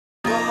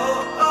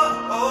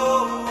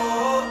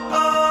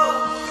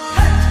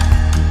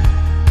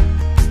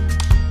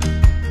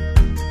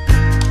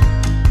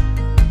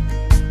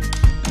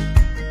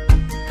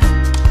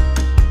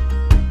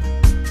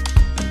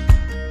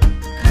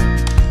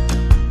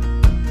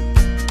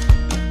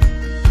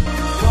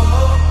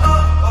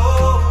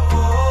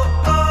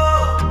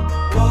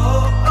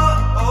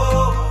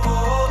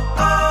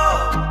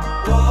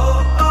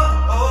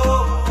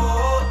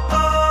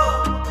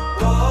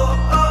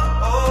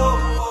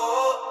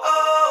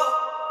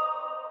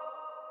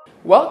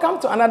Welcome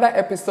to another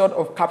episode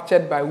of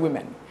Captured by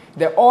Women,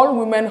 the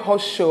all-women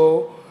host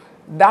show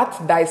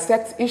that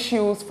dissects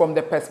issues from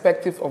the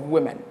perspective of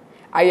women.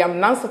 I am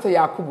Nansata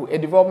Yakubu, a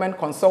development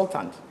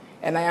consultant,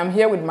 and I am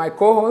here with my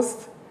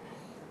co-host.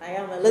 I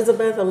am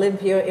Elizabeth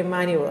Olympio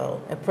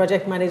Emmanuel, a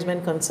project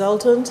management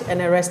consultant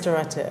and a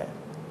restaurateur.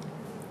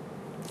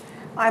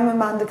 I'm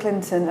Amanda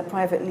Clinton, a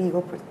private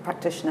legal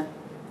practitioner.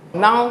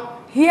 Now,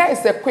 here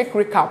is a quick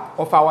recap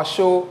of our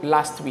show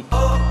last week.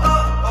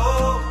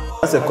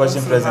 That's a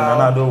question President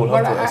Anado will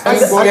have to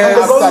explain.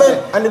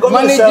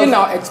 Managing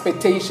our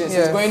expectations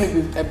is going to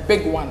be a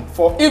big one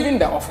for even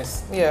the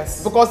office.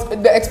 Yes. Because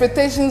the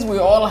expectations we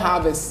all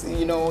have is,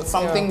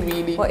 something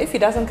really... Well, if it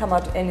doesn't come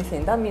out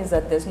anything, that means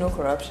that there's no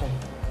corruption.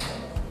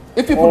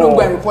 If people don't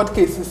go and report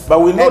cases...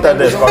 But we know that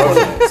there's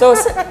corruption.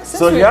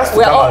 So he has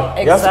to come out.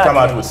 He has to come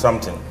out with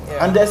something.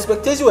 Yeah. And the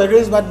expectations were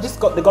raised by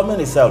the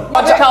government itself.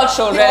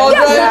 Agricultural, you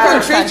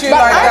can treat you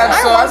like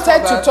that. I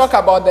wanted to talk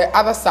about the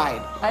other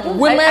side.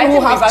 Women who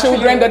have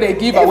children that they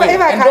give away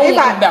and don't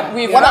want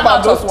them. What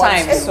about those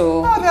ones?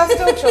 So they're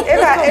still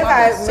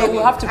children. So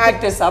we'll have to pick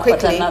this up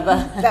quickly, at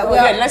another.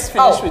 Let's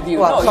finish with you.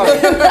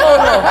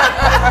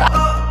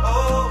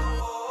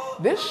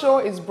 This show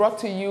is brought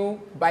to you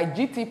by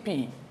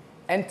GTP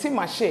and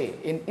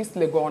Timache in East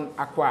Legon,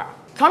 Accra.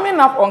 Coming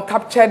up on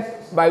Captured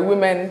by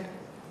Women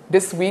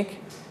this week,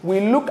 we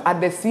look at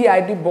the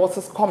CID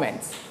boss's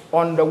comments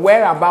on the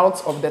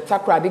whereabouts of the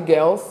Takoradi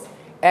girls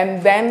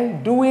and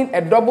then doing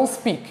a double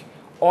speak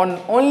on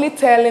only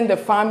telling the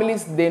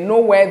families they know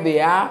where they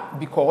are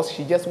because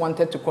she just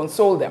wanted to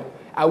console them.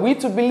 Are we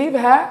to believe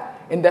her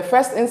in the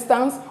first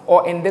instance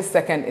or in this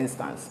second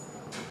instance?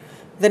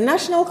 The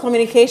National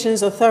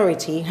Communications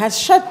Authority has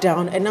shut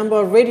down a number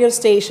of radio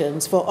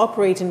stations for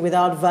operating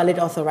without valid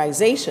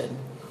authorization.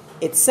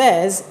 It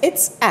says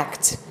its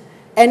act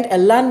and a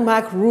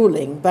landmark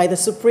ruling by the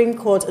Supreme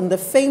Court in the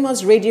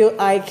famous Radio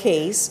Eye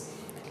case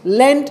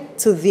lend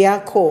to their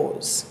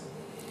cause.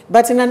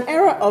 But in an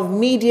era of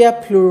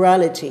media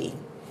plurality,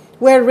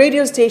 where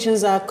radio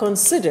stations are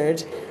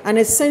considered an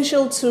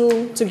essential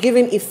tool to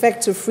giving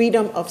effect to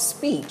freedom of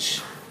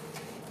speech,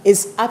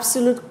 is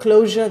absolute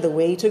closure the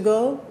way to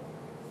go?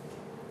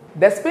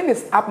 The spin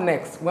is up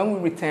next when we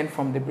return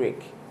from the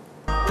break.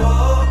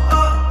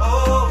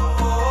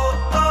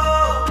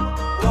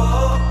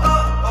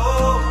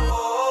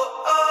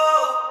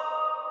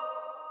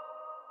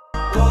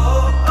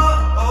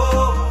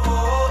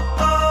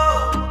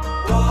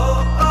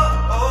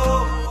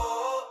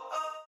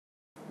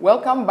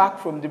 Welcome back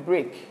from the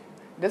break.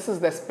 This is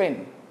the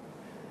spin.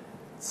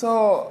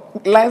 So,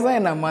 Liza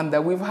and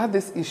Amanda, we've had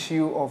this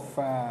issue of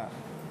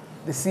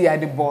the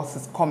CID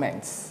boss's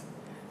comments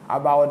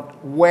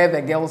about where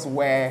the girls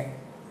were,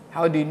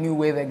 how they knew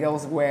where the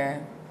girls were,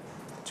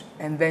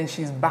 and then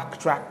she's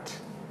backtracked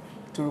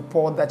to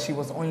report that she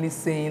was only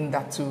saying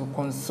that to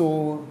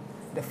console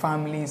the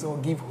families or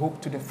give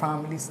hope to the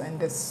families, and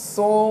there's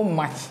so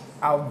much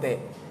out there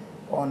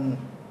on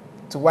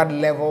to what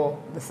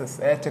level this is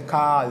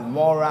ethical, is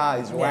moral,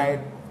 is right.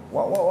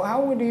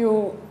 How would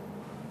you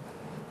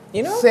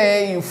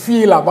say you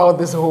feel about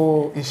this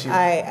whole issue?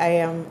 I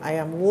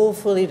am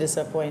woefully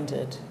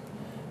disappointed.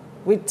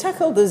 We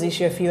tackled this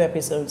issue a few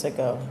episodes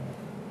ago,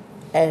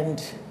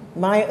 and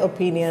my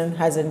opinion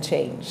hasn't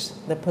changed.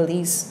 The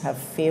police have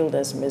failed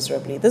us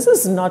miserably. This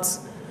is not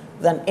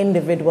an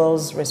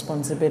individual's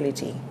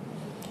responsibility.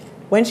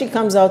 When she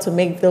comes out to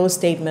make those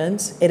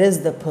statements, it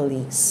is the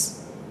police,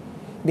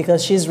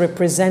 because she's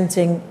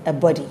representing a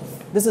body.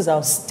 This is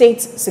our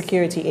state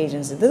security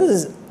agency.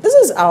 This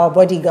is our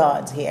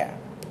bodyguard here.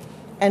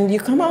 And you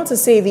come out to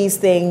say these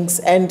things,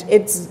 and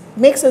it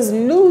makes us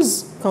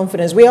lose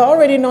confidence. We are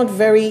already not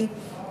very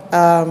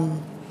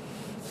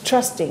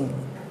trusting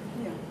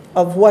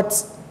of what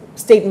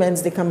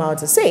statements they come out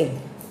to say.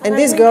 And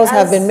these girls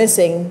have been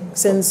missing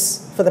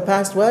for the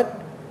past,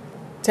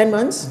 10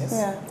 months? Yes.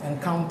 Yeah.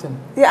 And counting.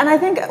 Yeah, and I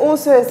think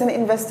also as an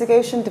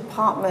investigation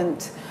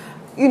department,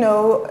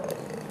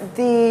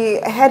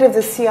 the head of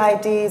the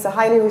CID is a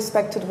highly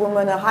respected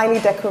woman, a highly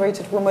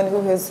decorated woman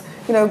who has,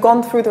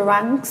 gone through the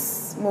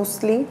ranks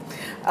mostly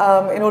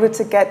in order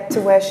to get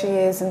to where she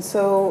is. And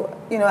so,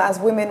 as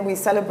women, we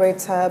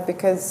celebrate her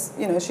because,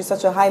 she's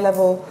such a high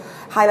level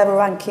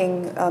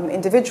ranking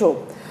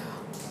individual.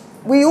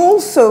 We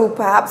also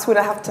perhaps would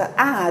have to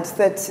add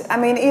that,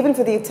 even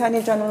for the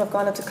Attorney General of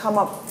Ghana to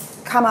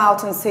come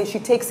out and say she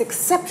takes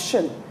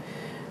exception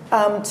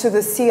to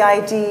the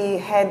CID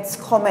head's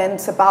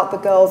comments about the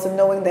girls and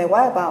knowing their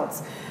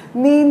whereabouts,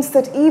 means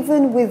that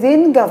even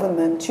within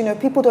government,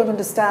 people don't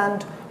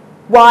understand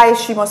why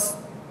she must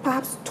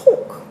perhaps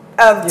talk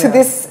to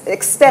this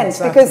extent,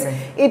 because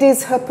it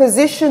is her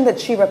position that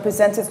she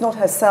represents, it's not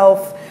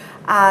herself,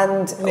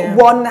 and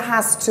one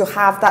has to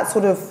have that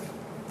sort of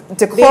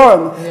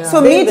decorum.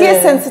 So media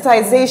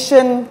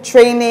sensitization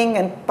training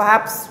and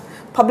perhaps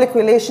public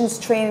relations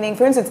training.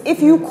 For instance,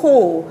 if you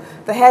call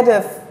the head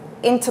of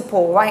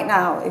Interpol right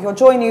now, if you're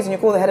Joy News and you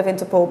call the head of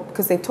Interpol,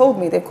 because they've told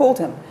me, they've called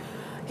him,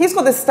 he's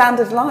got this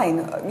standard line.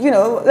 You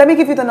know, let me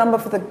give you the number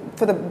for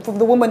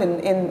the woman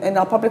in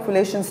our public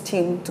relations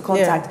team to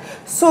contact,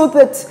 so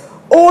that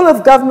all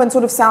of government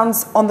sort of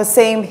sounds on the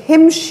same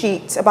hymn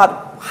sheet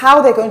about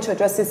how they're going to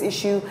address this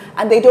issue,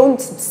 and they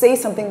don't say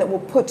something that will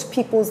put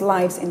people's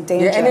lives in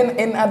danger. Yeah, and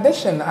in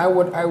addition, I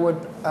would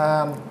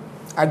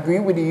agree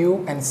with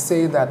you and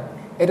say that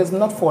it is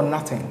not for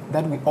nothing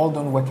that we all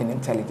don't work in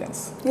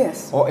intelligence.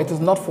 Yes. Or it is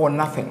not for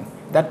nothing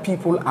that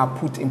people are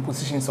put in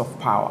positions of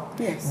power.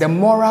 Yes. The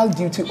moral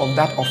duty of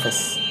that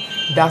office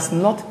does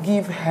not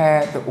give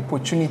her the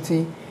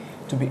opportunity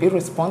to be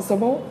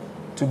irresponsible,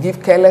 to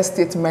give careless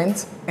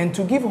statements, and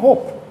to give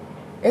hope.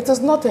 It is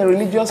not a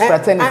religious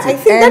fraternity. I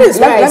think that is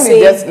why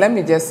let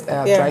me just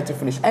try to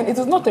finish. And it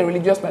is not a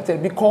religious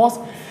fraternity because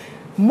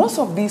most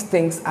of these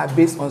things are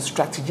based on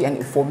strategy and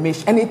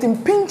information, and it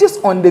impinges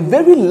on the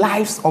very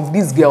lives of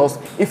these girls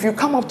if you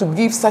come up to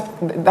give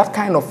that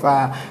kind of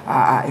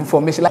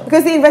information.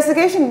 Because the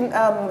investigation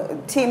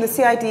team, the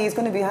CID, is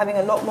going to be having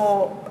a lot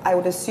more, I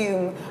would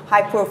assume,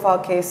 high-profile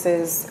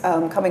cases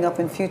coming up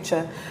in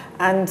future.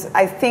 And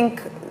I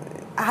think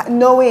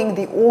knowing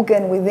the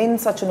organ within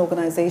such an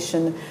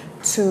organization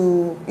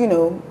to, you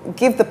know,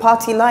 give the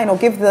party line or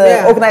give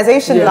the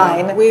organization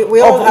line we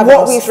all of have what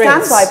our we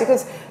stand strengths. by,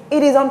 because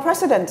it is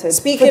unprecedented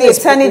Speaking for the is-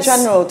 Attorney is-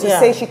 General to yeah.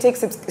 say she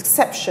takes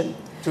exception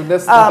To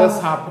this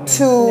happening.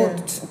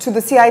 to the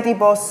CID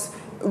boss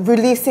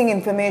releasing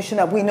information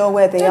that we know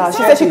where they are. She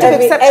said she took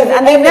Every- exception,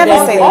 and they never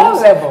evidently. say On all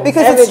that levels.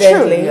 because it's true.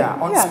 Evidently.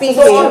 Yeah, on Speaking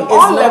so on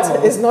all is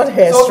levels. not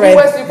her So strength.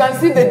 viewers, you can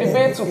see the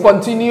debate to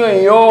continue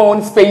in your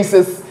own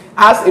spaces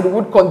as it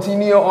would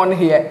continue on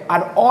here.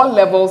 At all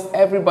levels,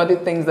 everybody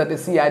thinks that the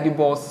CID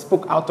boss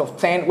spoke out of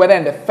 10, whether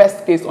in the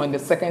first case or in the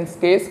second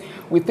case.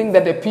 We think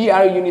that the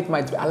PR unit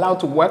might be allowed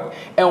to work.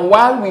 And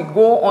while we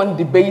go on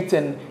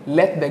debating,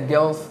 let the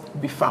girls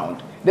be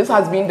found. This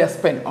has been the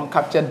spin on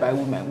Captured by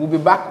Women. We'll be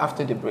back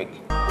after the break.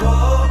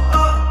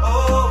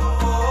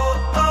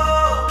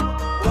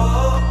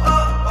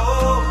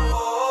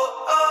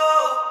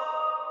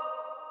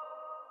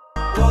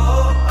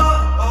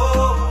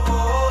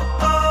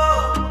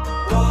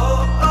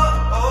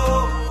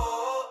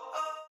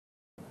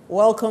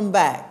 Welcome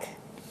back.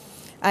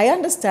 I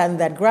understand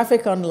that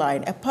Graphic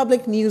Online, a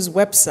public news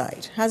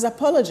website, has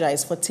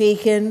apologized for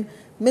taking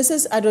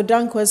Mrs.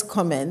 Adodankwa's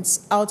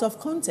comments out of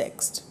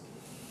context.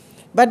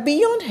 But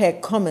beyond her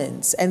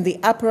comments and the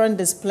apparent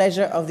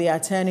displeasure of the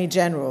Attorney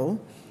General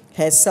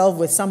herself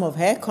with some of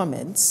her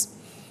comments,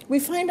 we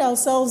find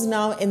ourselves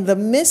now in the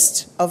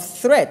midst of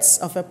threats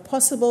of a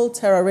possible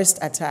terrorist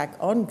attack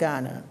on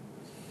Ghana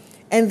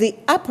and the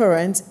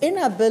apparent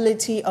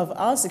inability of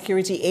our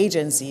security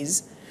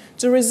agencies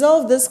to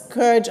resolve this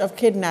scourge of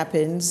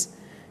kidnappings,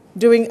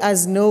 doing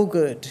us no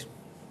good.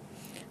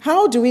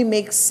 How do we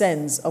make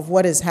sense of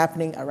what is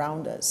happening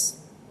around us?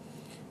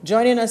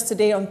 Joining us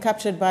today on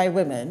Captured by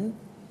Women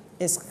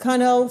is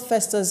Colonel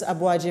Festus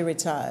Abuaji,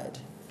 retired,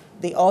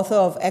 the author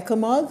of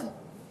ECOMOG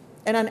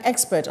and an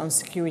expert on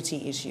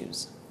security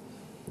issues.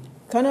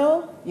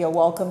 Colonel, you're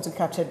welcome to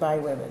Captured by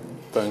Women.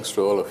 Thanks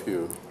to all of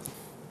you.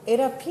 It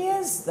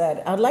appears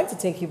that, I'd like to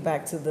take you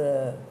back to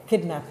the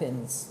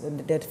kidnappings, and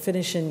the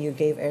definition you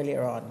gave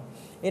earlier on.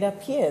 It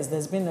appears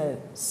there's been a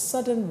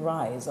sudden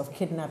rise of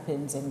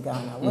kidnappings in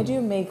Ghana. What do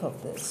you make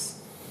of this?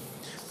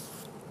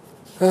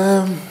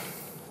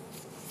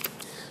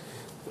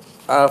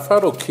 I've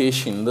had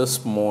occasion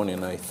this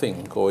morning, I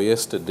think, or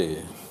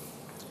yesterday,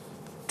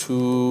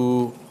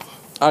 to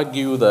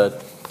argue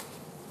that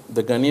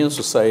the Ghanaian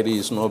society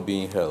is not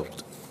being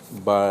helped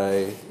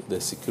by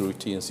the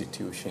security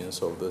institutions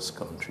of this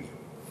country,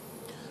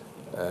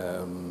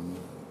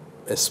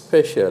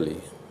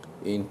 especially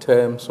in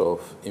terms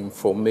of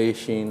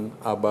information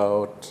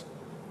about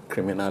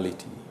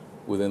criminality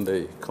within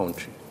the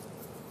country.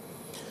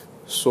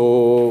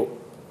 So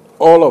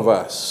all of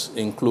us,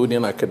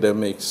 including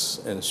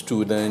academics and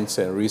students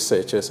and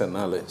researchers and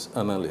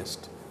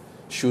analysts,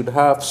 should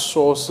have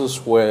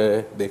sources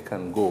where they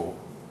can go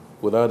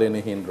without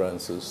any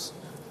hindrances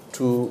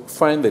to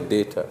find the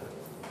data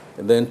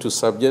and then to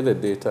subject the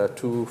data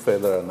to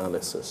further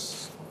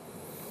analysis.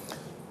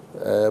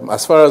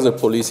 As far as the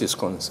police is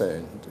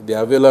concerned, the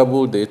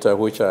available data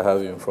which I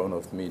have in front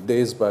of me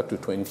dates back to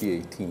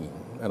 2018.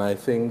 And I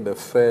think the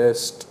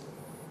first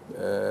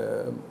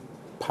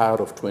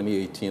part of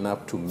 2018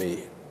 up to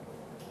May.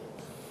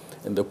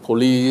 And the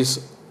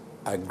police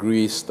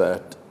agrees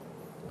that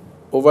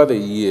over the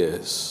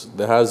years,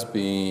 there has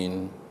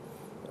been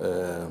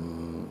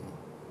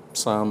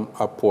some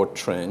upward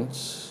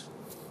trends,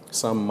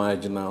 some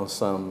marginal,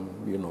 some,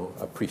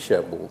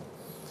 appreciable,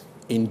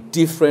 in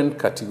different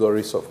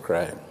categories of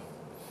crime.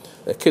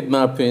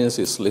 Kidnappings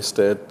is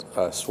listed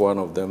as one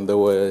of them. There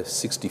were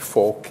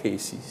 64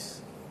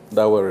 cases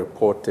that were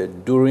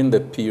reported during the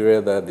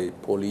period that the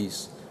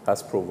police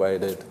has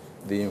provided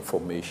the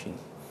information.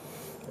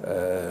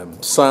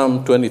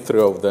 Some 23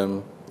 of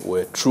them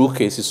were true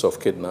cases of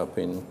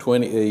kidnapping.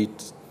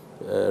 28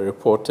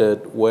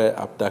 reported were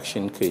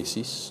abduction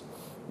cases.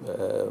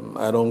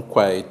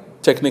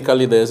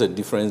 Technically there's a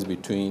difference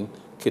between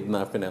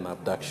kidnapping and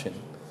abduction.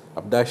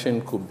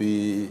 Abduction could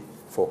be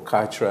for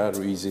cultural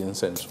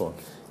reasons and so on.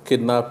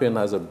 Kidnapping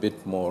has a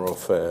bit more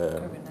of,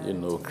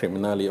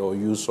 criminality or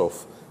use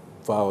of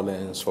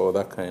violence or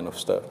that kind of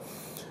stuff.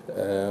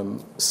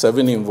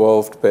 7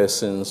 involved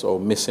persons or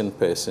missing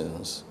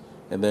persons,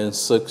 and then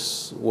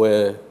 6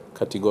 were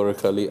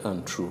categorically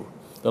untrue.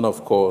 Then,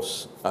 of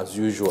course, as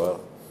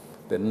usual,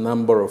 the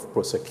number of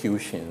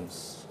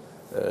prosecutions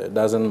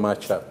doesn't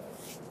match up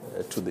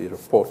to the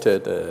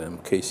reported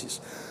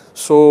cases.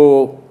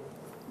 So,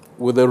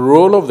 with the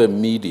role of the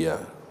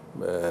media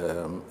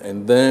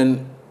and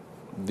then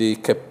the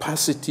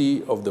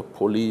capacity of the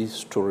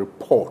police to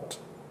report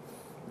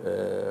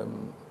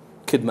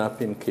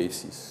kidnapping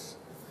cases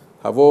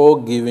have all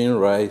given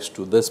rise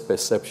to this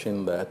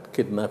perception that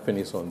kidnapping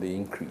is on the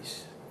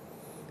increase.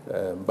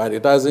 But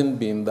it hasn't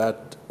been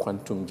that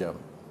quantum jump.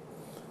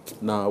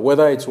 Now,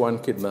 whether it's 1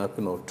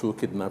 kidnapping or 2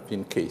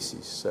 kidnapping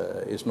cases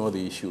is not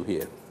the issue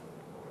here.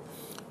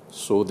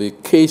 So the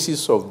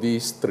cases of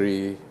these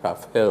 3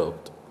 have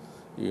helped,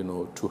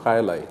 to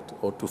highlight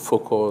or to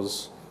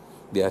focus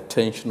the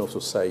attention of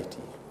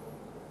society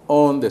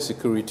on the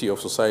security of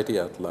society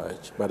at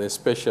large, but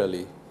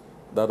especially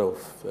that of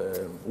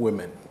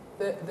women.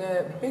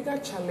 The bigger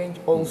challenge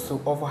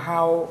also of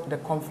how the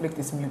conflict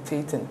is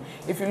mutating,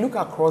 if you look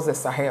across the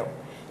Sahel,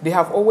 they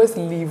have always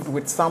lived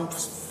with some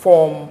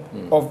form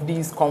of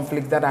these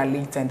conflicts that are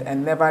latent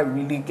and never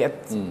really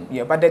get,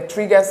 but the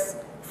triggers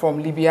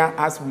from Libya,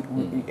 as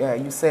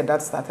you said,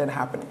 that started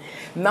happening.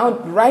 Now,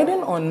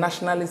 riding on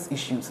nationalist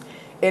issues,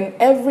 in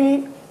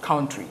every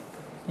country,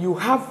 you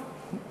have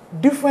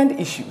different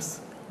issues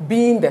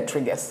being the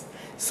triggers.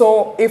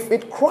 So if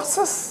it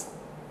crosses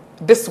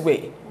this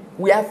way,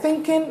 we are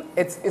thinking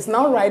it's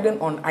now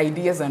riding on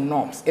ideas and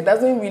norms. It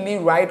doesn't really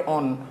ride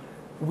on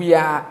we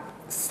are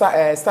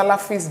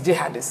Salafist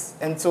jihadists.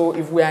 And so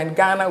if we are in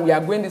Ghana, we are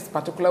going this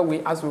particular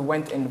way as we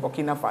went in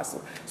Burkina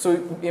Faso.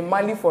 So in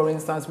Mali, for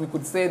instance, we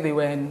could say they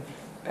were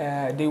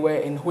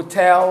in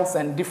hotels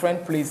and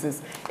different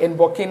places. In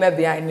Burkina,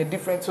 they are in a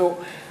different...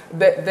 So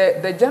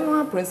the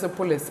general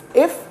principle is,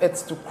 if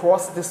it's to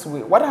cross this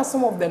way, what are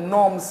some of the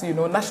norms,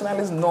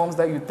 nationalist norms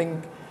that you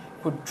think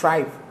could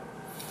thrive?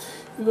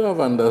 You have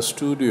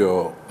understood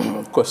your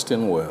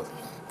question well.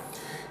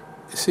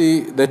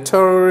 See, the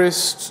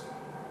terrorists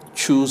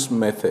choose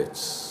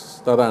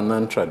methods that are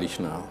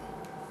non-traditional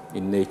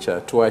in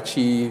nature to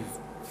achieve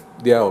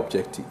their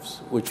objectives,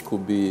 which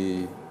could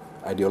be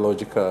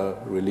ideological,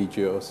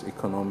 religious,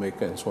 economic,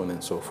 and so on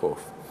and so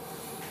forth.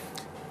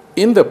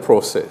 In the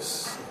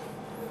process,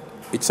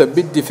 it's a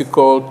bit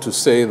difficult to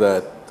say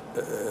that,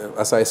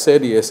 as I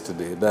said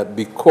yesterday, that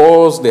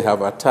because they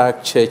have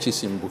attacked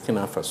churches in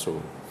Burkina Faso,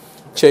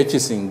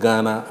 churches in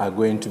Ghana are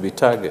going to be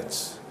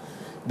targets.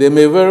 They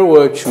may very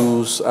well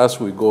choose, as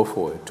we go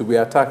forward, to be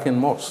attacking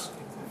mosques.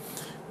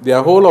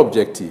 Their whole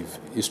objective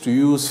is to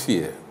use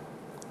fear,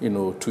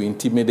 to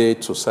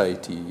intimidate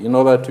society in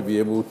order to be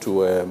able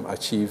to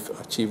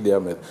achieve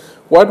their method.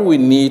 What we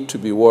need to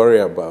be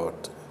worried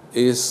about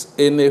is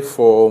any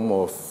form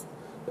of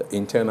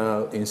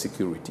internal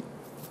insecurity.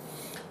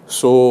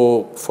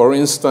 So, for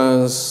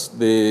instance,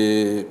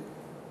 the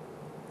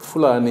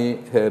Fulani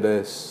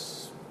herders,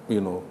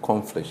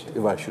 conflict,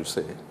 if I should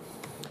say,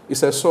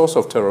 is a source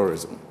of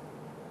terrorism.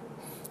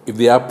 If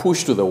they are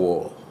pushed to the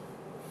wall,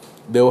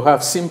 they will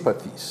have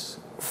sympathies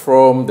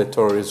from the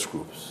terrorist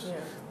groups,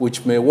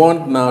 which may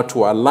want now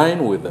to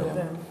align with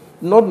them,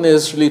 not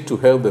necessarily to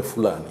help the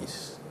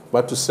Fulanis,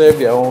 but to serve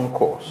their own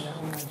cause.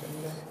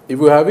 If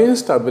we have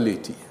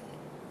instability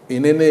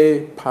in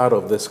any part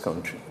of this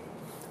country,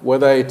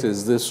 whether it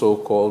is this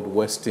so-called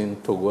Western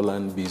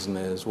Togoland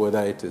business,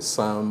 whether it is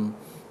some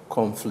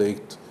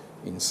conflict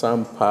in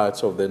some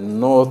parts of the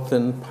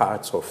northern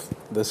parts of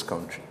this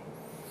country,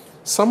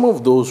 some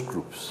of those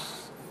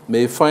groups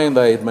may find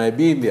that it might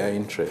be in their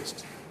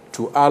interest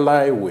to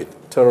ally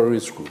with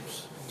terrorist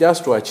groups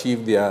just to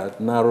achieve their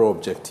narrow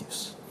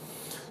objectives.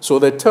 So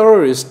the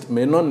terrorists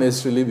may not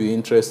necessarily be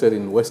interested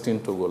in Western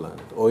Togoland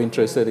or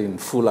interested in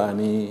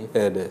Fulani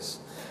herders,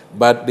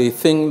 but they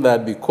think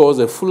that because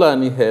the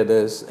Fulani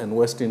herders and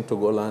Western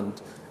Togoland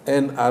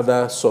and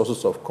other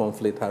sources of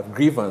conflict have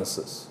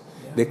grievances,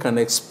 they can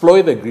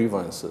exploit the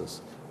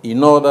grievances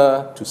in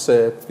order to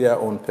serve their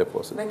own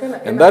purposes.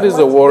 And that is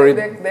the worry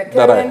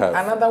that I have.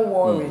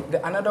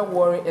 Another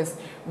worry is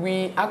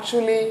we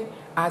actually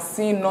are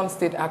seeing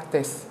non-state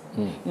actors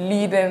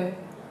leading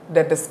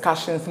the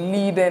discussions,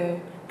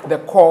 leading the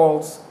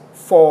calls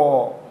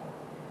for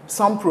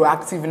some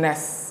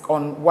proactiveness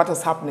on what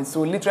is happening.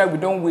 So literally, we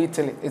don't wait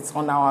till it's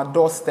on our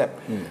doorstep.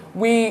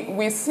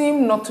 We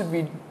seem not to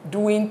be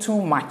doing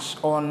too much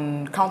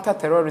on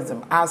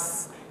counter-terrorism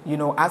as we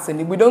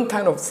don't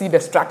kind of see the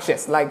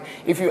structures. Like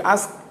if you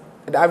ask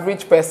the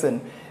average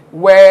person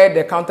where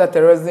the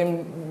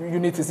counter-terrorism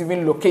unit is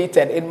even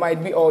located, it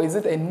might be, or is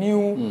it a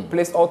new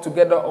place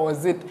altogether, or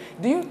is it,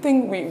 do you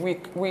think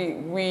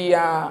we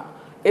are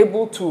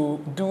able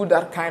to do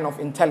that kind of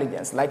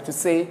intelligence, like to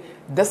say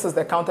this is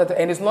the counter,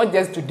 and it's not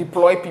just to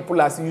deploy people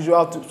as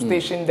usual to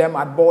station them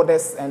at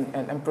borders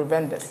and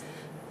prevent this?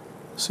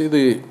 See,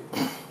 the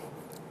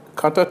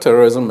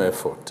counterterrorism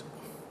effort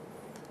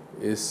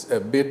is a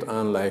bit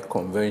unlike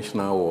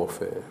conventional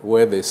warfare,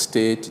 where the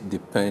state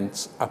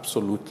depends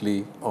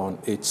absolutely on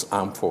its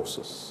armed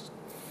forces.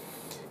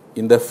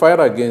 In the fight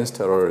against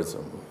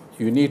terrorism,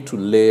 you need to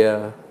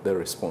layer the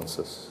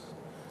responses.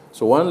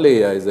 So one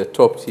layer is the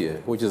top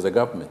tier, which is the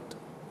government,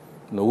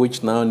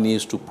 which now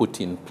needs to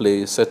put in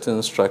place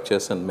certain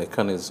structures and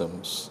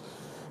mechanisms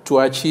to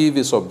achieve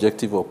its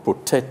objective of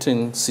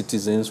protecting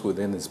citizens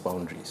within its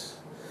boundaries.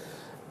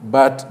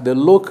 But the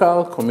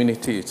local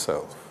community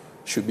itself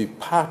should be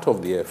part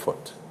of the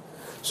effort.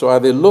 So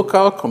at the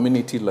local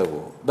community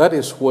level, that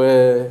is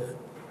where,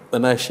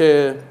 and I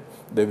share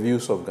the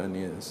views of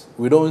Ghanaians,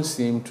 we don't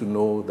seem to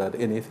know that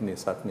anything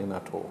is happening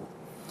at all.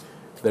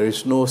 There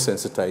is no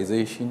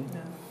sensitization.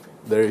 No.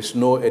 There is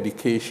no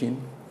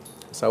education.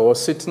 So I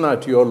was sitting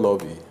at your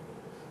lobby.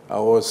 I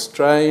was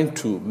trying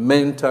to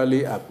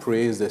mentally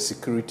appraise the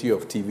security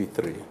of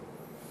TV3.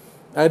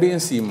 I didn't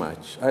see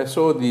much. I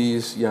saw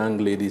these young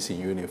ladies in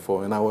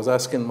uniform, and I was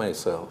asking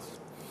myself,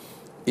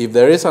 if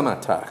there is an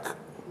attack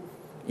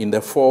in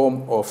the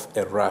form of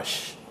a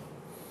rush,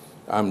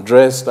 I'm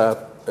dressed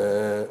up,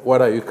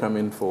 what are you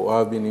coming for?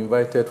 I've been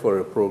invited for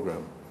a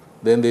program.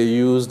 Then they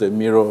use the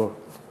mirror,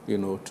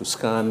 to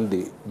scan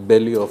the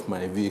belly of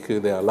my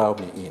vehicle. They allow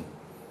me in.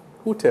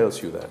 Who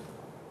tells you that?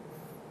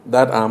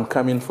 That I'm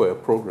coming for a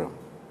program.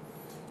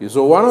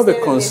 So one of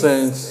the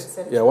concerns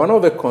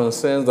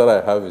that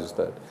I have is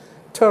that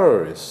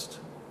terrorists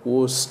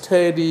will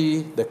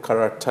study the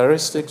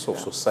characteristics of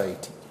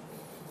society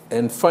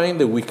and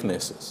find the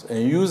weaknesses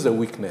and use the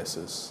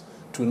weaknesses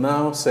to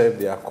now serve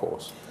their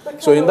cause.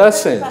 So in that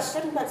sense...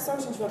 Getting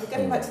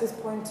back to this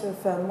point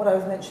of what I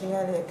was mentioning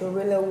earlier,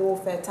 guerrilla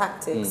warfare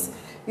tactics.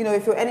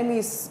 If your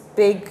enemy's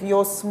big,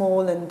 you're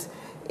small, and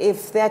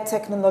if they're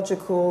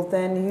technological,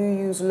 then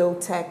you use low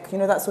tech,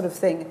 that sort of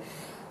thing.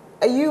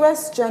 A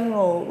US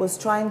general was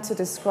trying to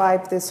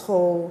describe this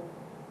whole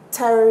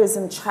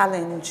terrorism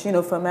challenge,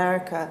 for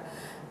America,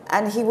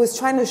 and he was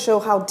trying to show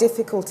how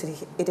difficult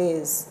it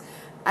is.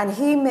 And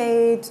he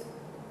made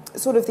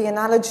sort of the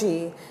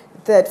analogy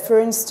that, for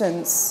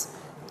instance,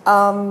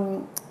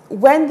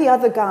 when the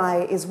other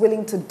guy is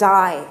willing to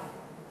die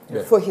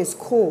for his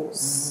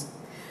cause,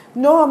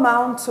 no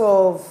amount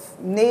of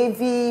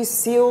Navy,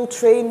 SEAL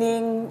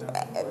training,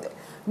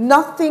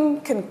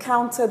 nothing can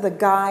counter the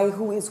guy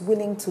who is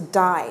willing to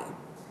die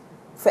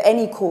for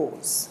any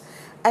cause.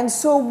 And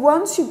so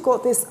once you've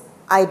got this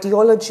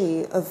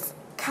ideology of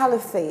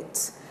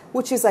caliphate,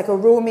 which is like a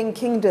roaming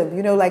kingdom,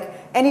 like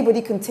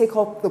anybody can take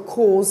up the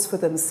cause for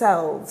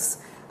themselves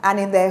and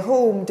in their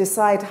home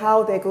decide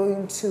how they're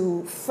going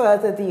to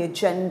further the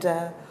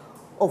agenda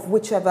of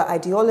whichever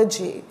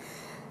ideology,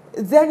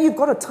 then you've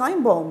got a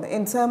time bomb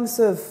in terms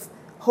of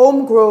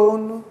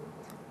homegrown.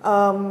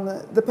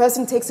 The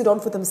person takes it on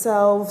for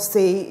themselves.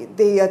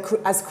 They are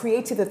as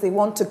creative as they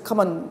want to come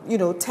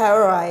and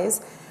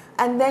terrorize,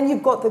 and then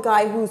you've got the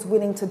guy who's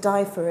willing to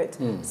die for it.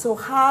 So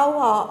how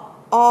are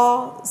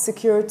our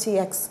security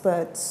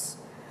experts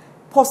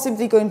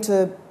possibly going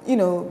to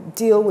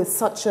deal with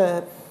such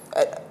a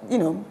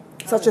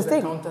such a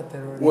thing?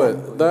 Well,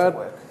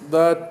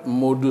 that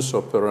modus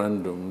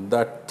operandum,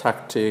 that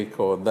tactic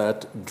or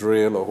that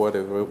drill or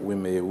whatever we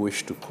may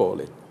wish to call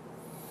it,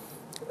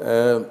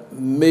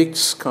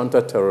 makes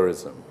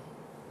counterterrorism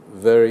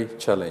very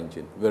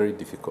challenging, very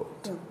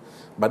difficult.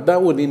 But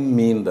that wouldn't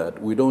mean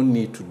that we don't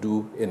need to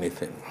do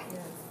anything.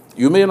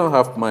 You may not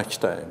have much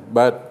time,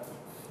 but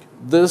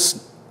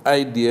this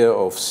idea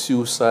of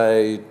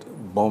suicide,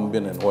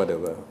 bombing and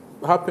whatever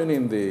happened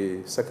in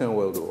the Second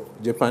World War.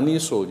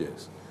 Japanese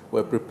soldiers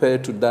were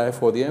prepared to die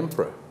for the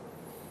emperor.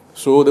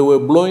 So they were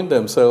blowing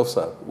themselves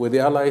up with the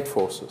Allied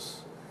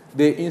forces.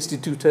 They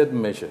instituted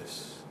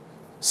measures.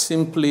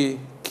 Simply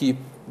keep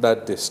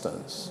that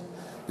distance.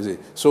 You see?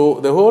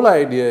 So the whole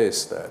idea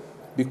is that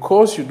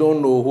because you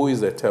don't know who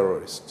is a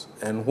terrorist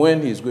and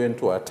when he's going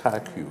to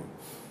attack you,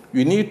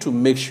 you need to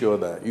make sure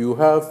that you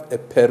have a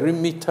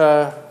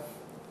perimeter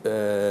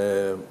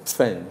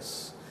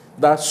fence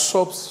that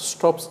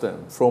stops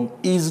them from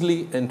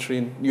easily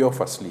entering your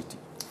facility.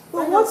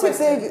 Well, what's if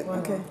they...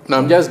 Okay. Now,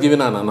 I'm just giving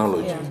an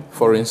analogy,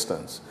 for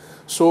instance.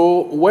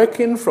 So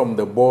working from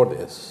the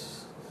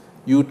borders,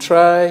 you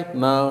try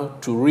now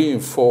to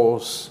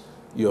reinforce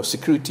your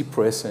security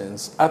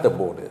presence at the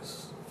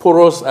borders,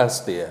 porous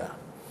as they are.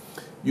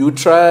 You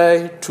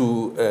try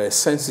to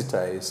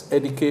sensitize,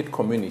 educate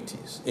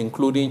communities,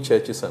 including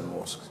churches and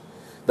mosques,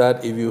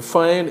 that if you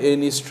find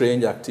any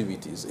strange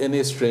activities,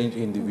 any strange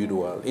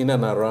individual in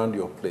and around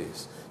your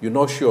place, you're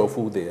not sure of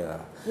who they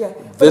are. Yeah.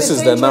 This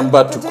is the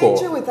number to call.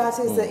 The danger with that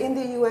is that in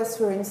the US,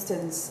 for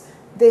instance,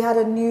 they had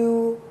a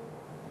new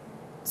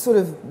sort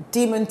of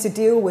demon to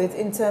deal with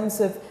in terms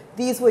of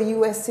these were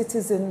US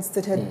citizens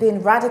that had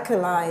been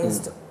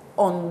radicalized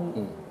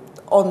on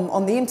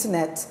the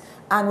internet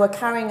and were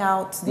carrying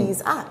out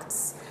these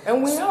acts.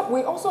 And we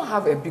also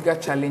have a bigger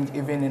challenge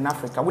even in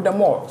Africa with the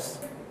malls.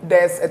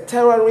 There's a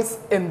terrorist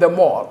in the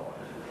mall.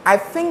 I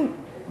think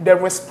the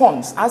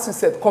response, as you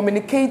said,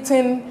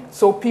 communicating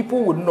so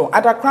people would know.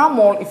 At Accra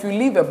Mall, if you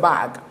leave a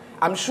bag,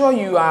 I'm sure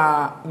you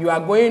are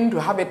going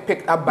to have it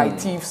picked up by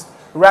thieves,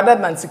 rather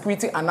than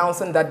security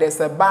announcing that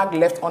there's a bag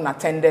left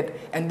unattended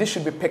and this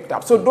should be picked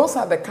up. So those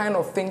are the kind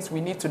of things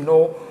we need to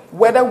know,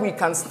 whether we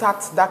can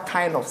start that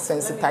kind of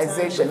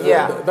sensitization.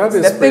 Yeah, that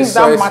is the things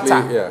that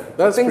matter. Yeah,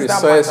 that's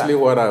precisely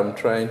what I'm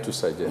trying to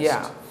suggest.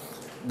 Yeah.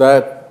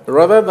 That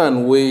rather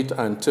than wait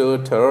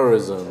until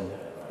terrorism,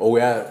 or we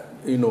are,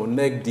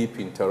 neck deep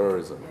in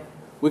terrorism,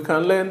 we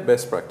can learn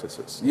best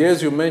practices.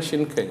 Yes, you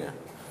mentioned Kenya,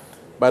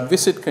 but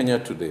visit Kenya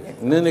today.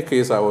 In any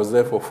case, I was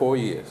there for 4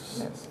 years.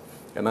 Yes.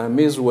 And I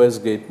missed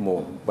Westgate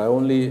Mall by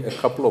only a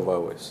couple of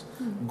hours.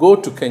 Go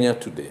to Kenya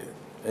today,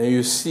 and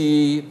you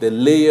see the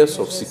layers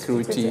of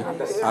security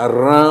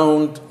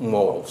around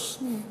malls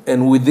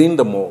and within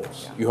the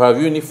malls. You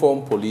have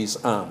uniformed police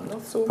armed,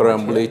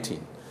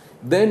 perambulating.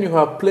 Then you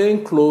have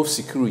plainclothes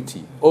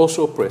security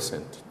also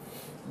present.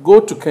 Go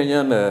to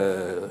Kenyan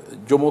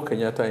Jomo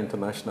Kenyatta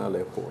International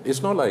Airport.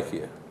 It's not like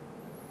here.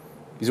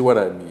 You see what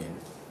I mean?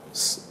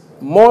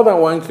 More than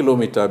 1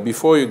 kilometer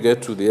before you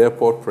get to the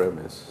airport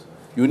premise,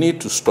 you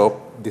need to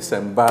stop,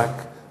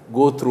 disembark,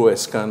 go through a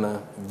scanner,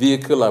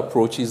 vehicle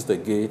approaches the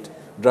gate,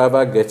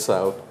 driver gets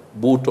out,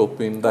 boot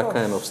open, that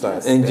kind of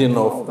stuff, engine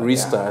off,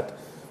 restart,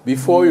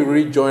 before you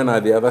rejoin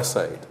at the other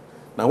side.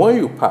 Now when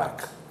you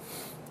park,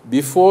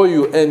 before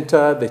you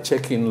enter the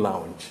check-in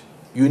lounge,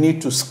 you need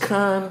to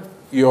scan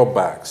your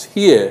bags.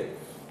 Here,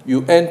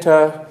 you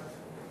enter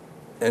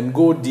and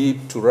go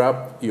deep to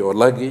wrap your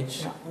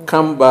luggage,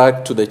 come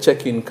back to the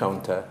check-in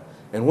counter,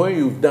 and when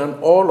you've done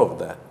all of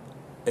that,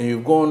 and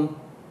you've gone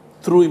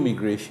through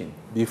immigration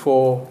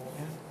before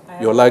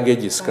your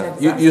luggage is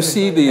scanned. You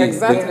see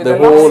the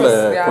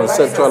whole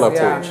conceptual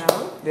approach.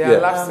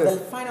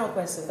 The final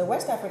question, the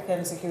West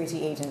African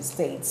Security Agent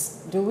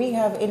states, do we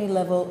have any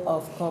level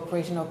of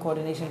cooperation or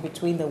coordination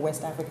between the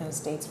West African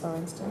states, for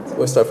instance?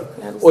 West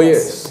Africa? Oh,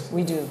 yes.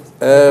 We do.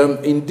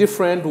 In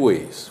different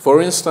ways.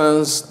 For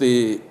instance,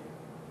 the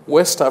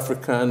West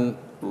African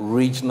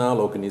Regional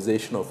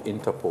Organization of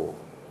Interpol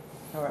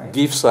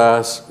gives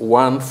us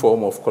one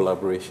form of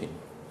collaboration.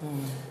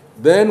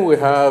 Then we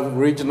have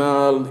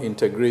regional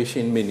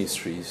integration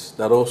ministries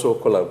that also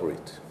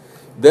collaborate.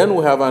 Then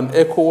we have an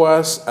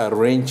ECOWAS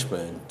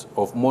arrangement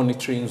of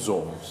monitoring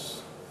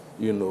zones,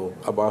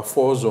 about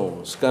 4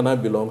 zones. Ghana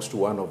belongs to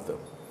one of them,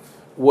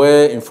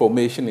 where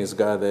information is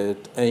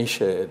gathered and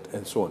shared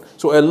and so on.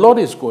 So a lot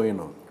is going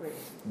on. Great.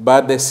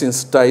 But the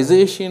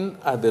sensitization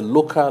at the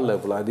local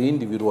level, at the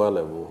individual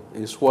level,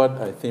 is what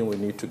I think we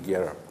need to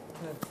gear up.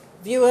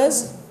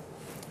 Viewers,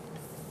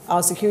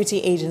 our security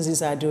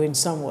agencies are doing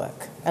some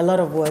work, a lot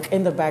of work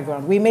in the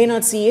background. We may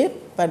not see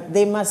it, but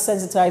they must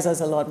sensitize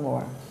us a lot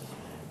more.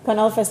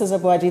 Colonel Festus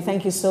Abuaji,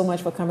 thank you so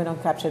much for coming on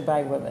Captured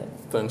by Women.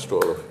 Thanks to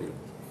all of you.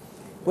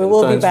 We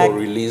will be back. Thanks for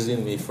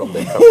releasing me from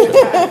the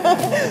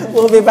capture.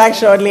 We'll be back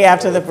shortly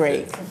after the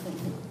break.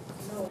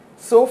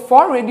 So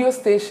 4 radio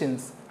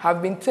stations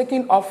have been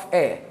taken off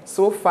air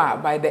so far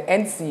by the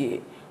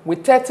NCA,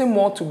 with 30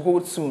 more to go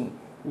soon.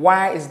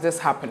 Why is this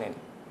happening?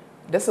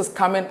 This is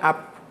coming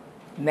up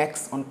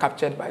next on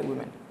Captured by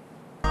Women.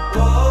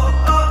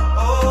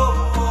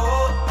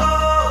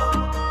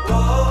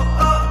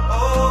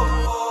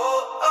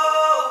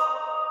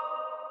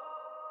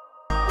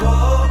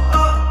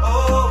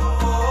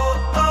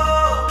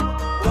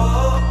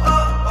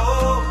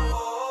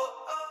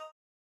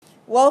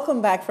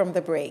 Welcome back from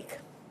the break.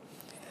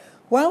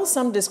 While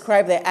some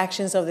describe the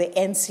actions of the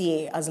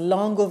NCA as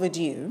long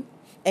overdue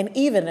and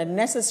even a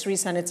necessary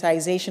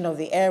sanitization of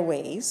the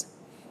airways,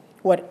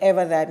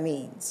 whatever that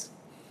means,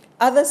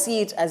 others see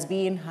it as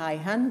being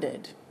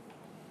high-handed,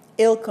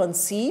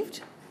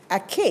 ill-conceived,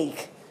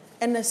 archaic,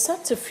 and a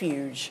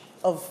subterfuge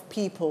of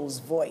people's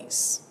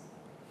voice.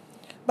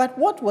 But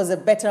what was a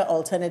better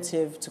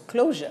alternative to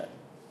closure?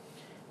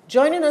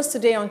 Joining us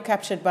today on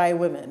Captured by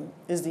Women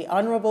is the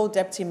Honorable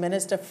Deputy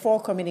Minister for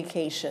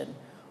Communication,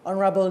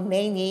 Honorable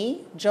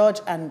Nenyi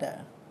George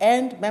Anda,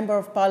 and Member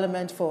of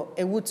Parliament for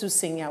Ewutu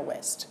Singya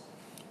West.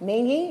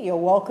 Nenyi, you're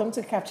welcome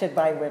to Captured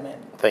by Women.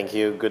 Thank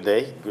you. Good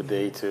day. Good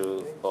day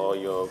to all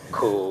your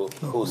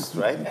co-hosts,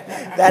 right?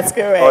 That's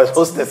correct. Or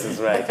hostesses,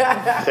 right?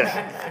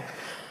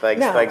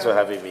 Thanks for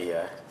having me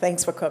here.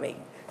 Thanks for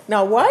coming.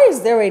 Now, why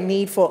is there a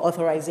need for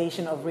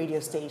authorization of radio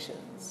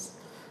stations?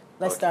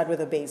 Let's start with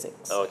the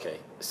basics. Okay.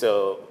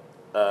 So,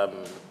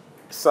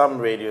 some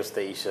radio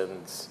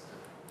stations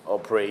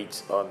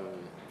operate on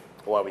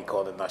what we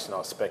call the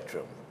national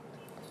spectrum.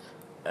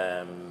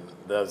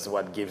 That's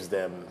what gives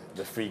them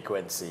the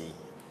frequency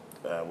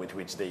with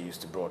which they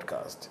used to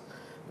broadcast.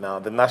 Now,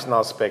 the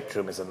national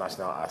spectrum is a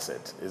national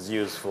asset. It's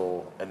used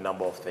for a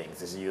number of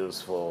things. It's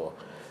used for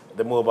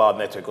the mobile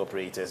network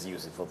operators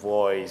use it for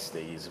voice,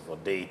 they use it for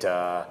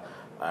data,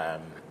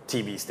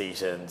 TV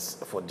stations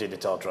for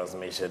digital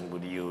transmission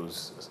would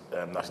use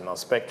national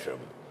spectrum.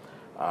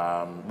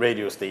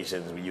 Radio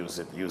stations we use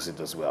it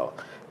as well.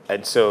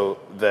 And so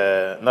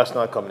the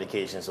National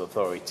Communications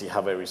Authority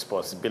have a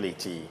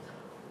responsibility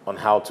on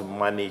how to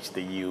manage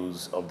the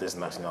use of this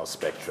national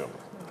spectrum.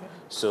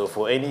 So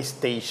for any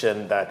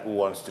station that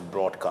wants to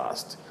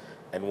broadcast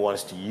and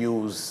wants to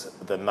use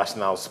the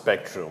national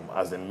spectrum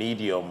as a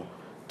medium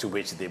to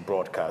which they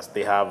broadcast,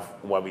 they have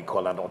what we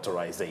call an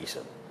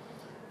authorization.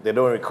 They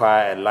don't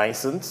require a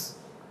license.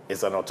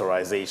 It's an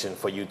authorization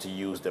for you to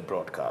use the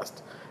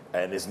broadcast.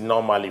 And it's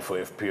normally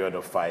for a period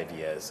of 5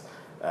 years.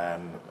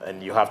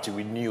 And you have to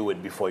renew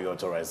it before your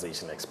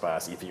authorization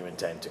expires if you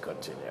intend to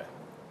continue.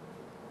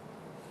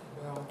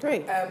 Well,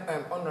 Great.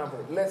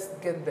 Honorable, let's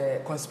get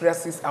the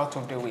conspiracies out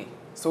of the way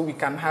so we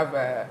can have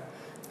a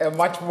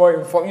much more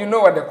informed. You know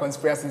what the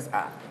conspiracies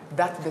are.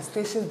 That the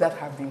stations that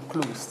have been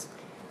closed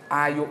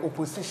are your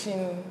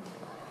opposition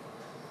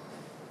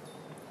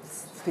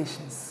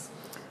stations.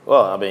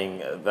 Well, I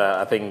mean,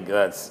 I think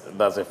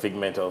that's a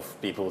figment of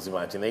people's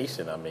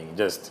imagination. I mean,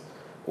 just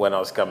when I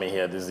was coming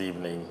here this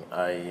evening,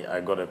 I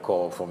got a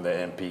call from the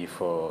MP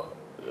for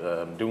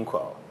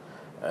Dunkwal,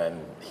 and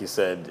he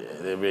said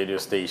the radio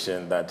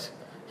station that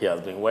he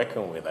has been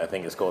working with, I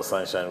think it's called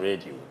Sunshine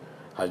Radio,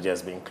 has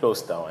just been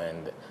closed down,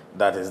 and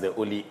that is the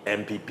only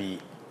MPP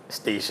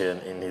station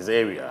in his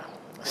area.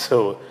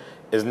 So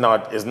it's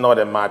not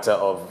a matter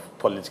of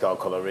political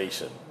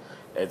coloration.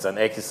 It's an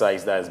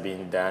exercise that is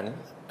being done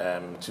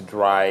to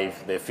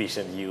drive the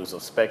efficient use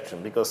of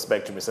spectrum, because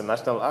spectrum is a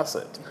national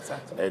asset.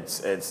 Exactly.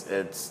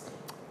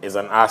 It's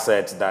an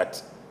asset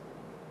that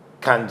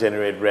can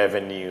generate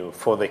revenue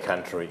for the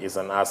country. It's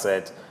an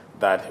asset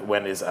that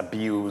when it's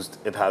abused,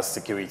 it has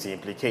security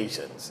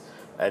implications.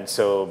 And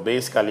so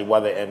basically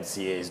what the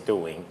MCA is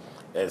doing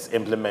is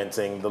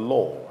implementing the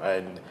law.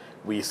 And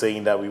we're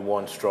saying that we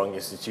want strong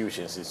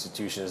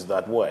institutions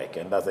that work.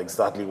 And that's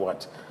exactly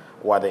what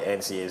the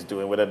NCA is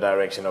doing with the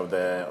direction of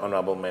the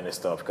Honorable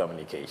Minister of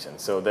Communication.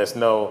 So there's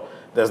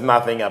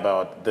nothing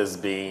about this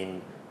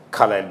being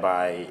colored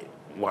by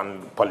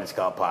one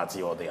political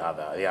party or the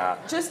other. Yeah.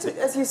 Just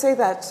as you say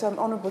that,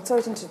 Honourable,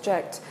 sorry to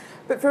interject,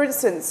 but for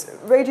instance,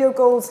 Radio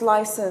Gold's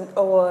license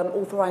or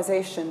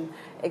authorization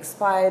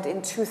expired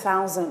in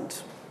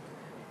 2000.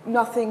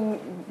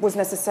 Nothing was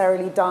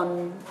necessarily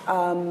done.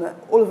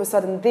 All of a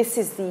sudden, this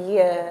is the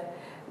year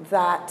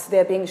that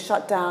they're being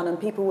shut down, and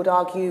people would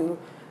argue,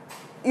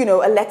 you know,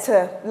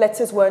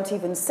 letters weren't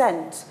even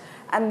sent.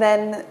 And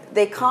then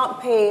they can't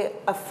pay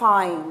a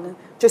fine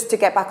just to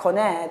get back on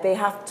air. They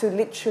have to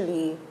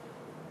literally,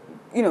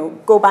 you know,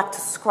 go back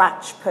to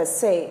scratch per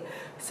se.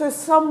 So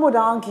some would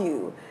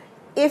argue,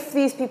 if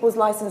these people's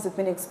licenses have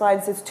been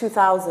expired since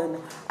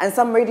 2000, and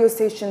some radio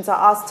stations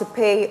are asked to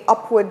pay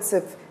upwards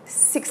of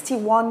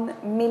 61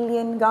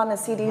 million Ghana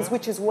cedis,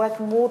 which is worth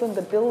more than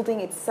the building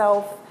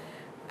itself,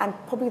 and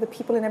probably the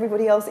people and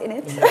everybody else in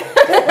it.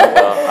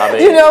 Well,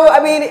 you know, I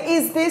mean,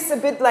 is this a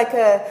bit like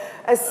a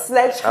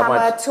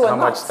sledgehammer to a How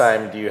knot? much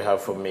time do you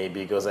have for me?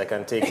 Because I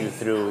can take you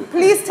through.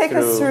 Please take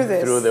us through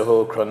this. Through the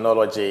whole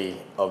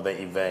chronology of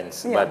the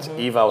events. Yeah. But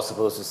if I was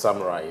supposed to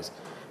summarize,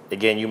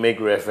 again, you make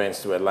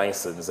reference to a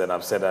license, and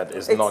I've said that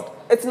it's not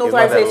an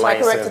authorization. a I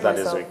license corrected that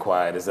is myself.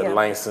 required. It's a Yeah.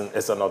 license.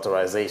 It's an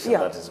authorization Yeah.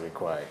 that is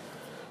required.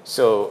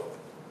 So,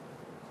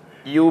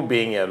 you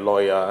being a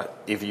lawyer,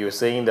 if you're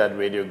saying that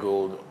Radio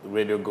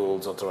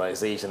Gold's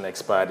authorization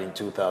expired in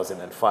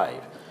 2005,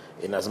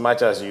 in as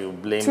much as you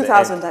blame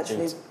 2000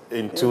 actually.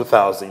 In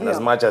 2000, in as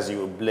Yeah. much as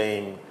you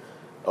blame,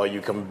 or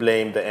you can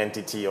blame the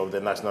entity of the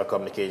National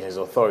Communications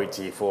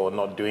Authority for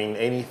not doing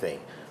anything,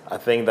 I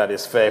think that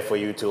it's fair for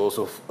you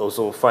to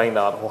also find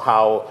out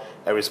how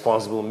a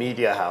responsible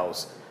media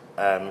house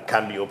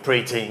can be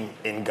operating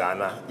in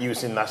Ghana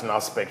using national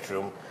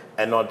spectrum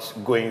and not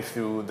going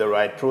through the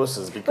right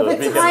process. Because But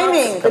the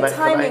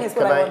timing is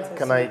what I wanted.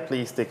 Can I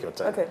please take your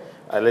time? Okay.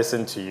 I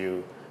listened to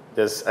you,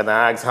 and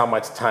I asked how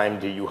much time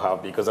do you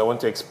have, because I want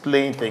to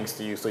explain things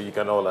to you so you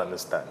can all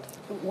understand.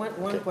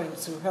 One point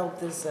to help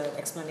this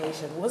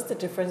explanation. What's the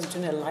difference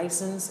between a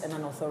license and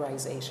an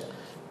authorization?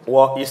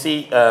 Well, you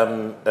see,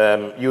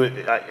 you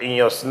in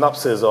your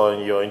synopsis or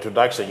in your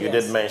introduction, you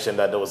Yes. did mention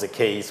that there was a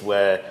case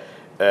where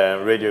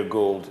Radio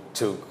Gold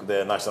took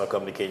the National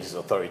Communications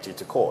Authority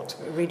to court.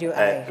 Radio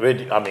I.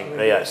 Radio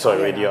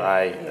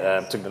I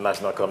Yes. took the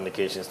National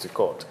Communications to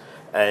court.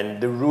 And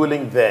the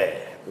ruling there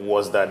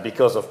was that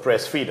because of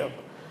press freedom,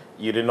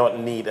 you do not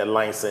need a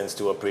license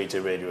to operate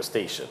a radio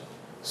station.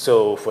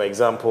 So, for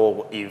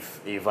example,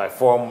 if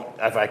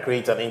I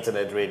create an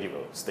internet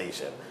radio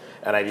station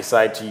and I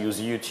decide to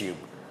use YouTube,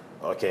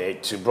 okay,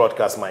 to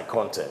broadcast my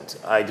content,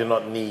 I do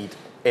not need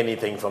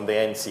anything from the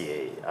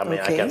NCA. I mean,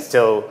 I can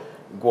still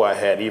go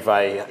ahead. If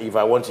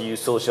I want to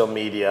use social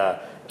media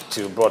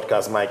to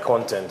broadcast my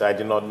content, I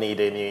do not need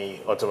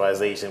any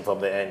authorization from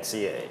the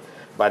NCA.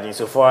 But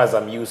insofar as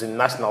I'm using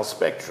national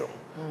spectrum,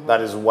 that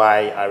is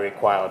why I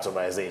require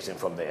authorization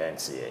from the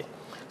NCA.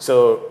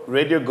 So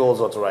Radio Gold's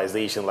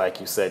authorization, like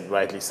you said,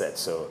 rightly said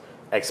so,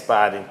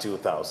 expired in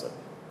 2000.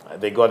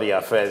 They got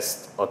their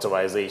first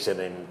authorization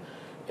in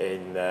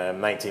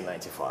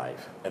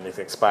 1995, and it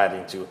expired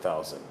in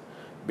 2000.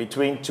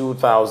 Between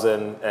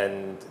 2000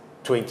 and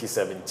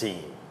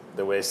 2017,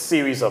 there were a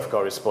series of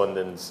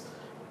correspondence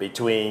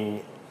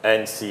between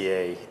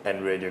NCA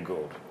and Radio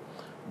Gold.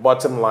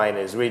 bottom line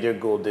is Radio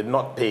Gold did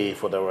not pay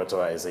for the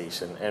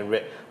authorization.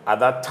 And at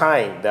that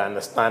time, the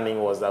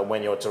understanding was that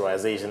when your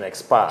authorization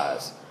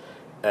expires,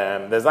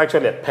 there's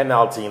actually a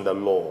penalty in the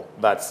law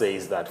that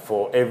says that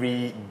for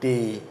every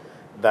day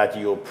that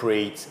you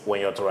operate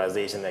when your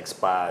authorization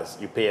expires,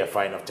 you pay a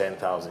fine of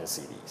 10,000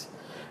 cedis.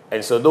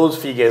 And so those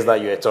figures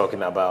that you were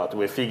talking about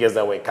were figures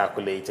that were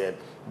calculated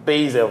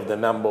based on the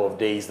number of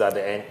days that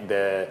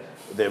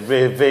the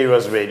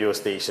various radio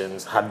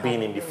stations had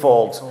been in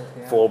default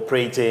for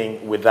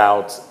operating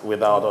without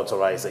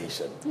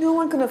authorization. No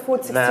one can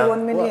afford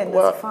 61 million.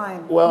 That's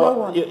fine. Well, no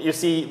one. You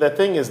see, the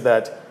thing is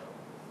that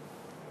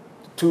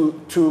and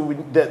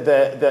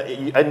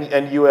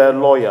you are a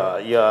lawyer.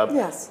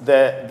 Yes.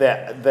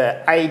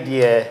 The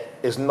idea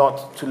is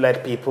not to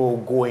let people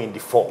go in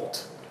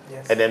default.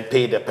 Yes. And then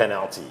pay the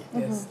penalty.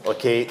 Yes.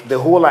 Okay. The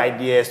whole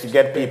idea is to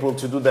get people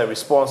to do the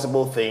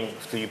responsible thing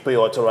to pay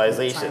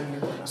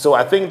authorization. So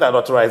I think that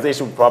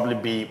authorization would probably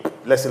be,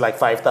 let's say, like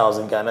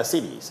 5,000 Ghana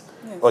cedis.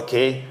 Yes.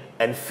 Okay.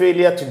 And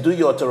failure to do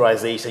your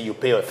authorization, you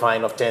pay a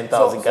fine of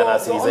 10,000 Ghana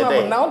cedis a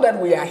day. Now that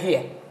we are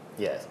here,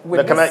 yes.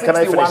 With this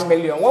 61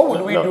 million, what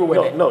would we do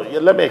with it? No,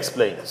 let me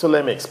explain.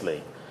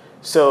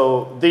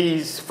 So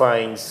these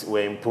fines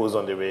were imposed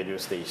on the radio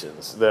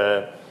stations.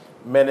 The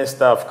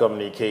Minister of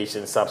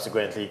Communications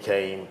subsequently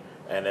came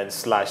and then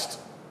slashed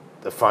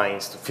the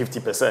fines to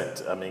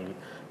 50%. I mean,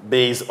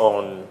 based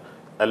on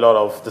a lot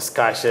of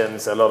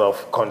discussions, a lot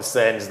of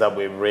concerns that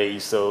were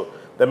raised. So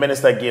the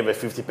minister gave a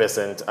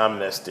 50%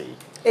 amnesty.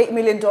 $8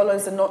 million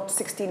and not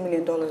 $16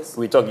 million.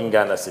 We're talking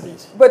Ghana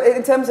cedis. But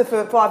in terms of,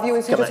 for our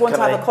viewers who just want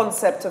to have a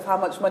concept of how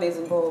much money is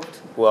involved.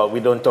 Well, we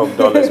don't talk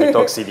dollars, we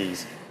talk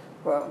cedis.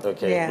 Well,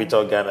 okay, we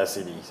talk Ghana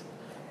cedis.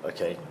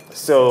 Okay,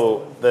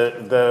 so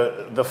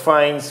the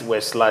fines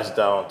were slashed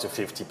down to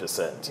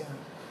 50%. Yeah.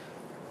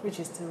 Which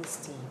is still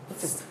steep.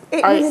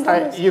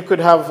 You could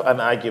have an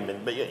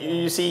argument, but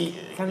you see,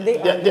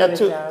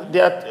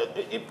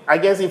 I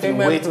guess if you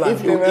wait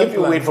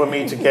for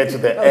me to get to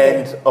the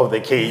end of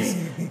the case,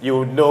 you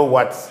would know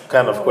what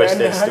kind of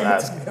questions to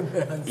ask.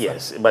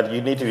 Yes, but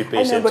you need to be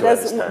patient to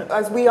understand.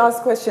 As we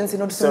ask questions in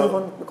order to move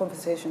on the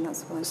conversation,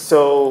 that's fine.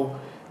 So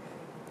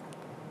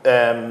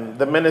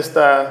the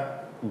minister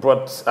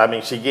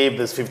she gave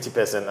this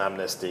 50%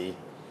 amnesty,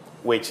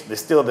 which they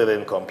still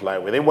didn't comply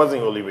with. It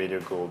wasn't only Radio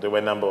Gold. There were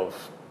a number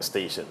of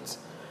stations.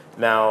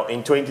 Now,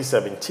 in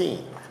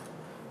 2017,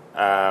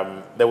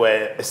 there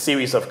were a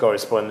series of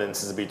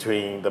correspondences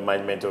between the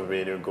management of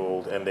Radio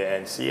Gold and the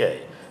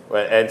NCA,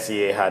 where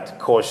NCA had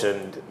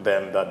cautioned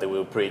them that they were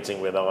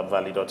operating without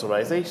valid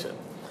authorization.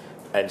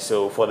 And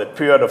so for the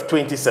period of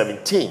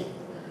 2017,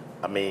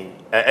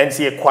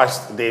 NCA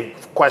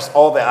quashed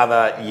all the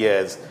other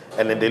years,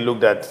 and then they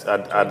looked at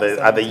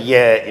the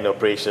year in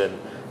operation,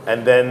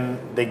 and then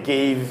they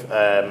gave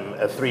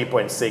a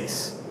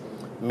 3.6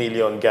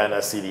 million Ghana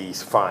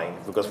cedis fine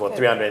because for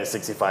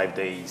 365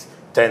 days,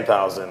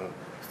 10,000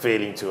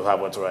 failing to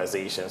have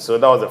authorization. So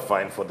that was a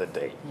fine for the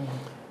day. Mm-hmm.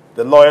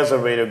 The lawyers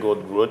of Radio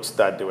Gold wrote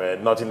that they were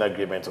not in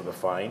agreement with the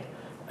fine,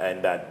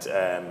 and that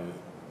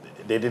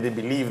they didn't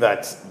believe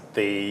that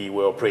they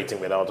were operating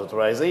without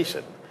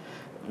authorization.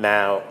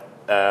 Now,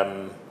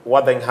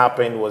 what then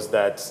happened was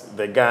that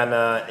the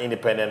Ghana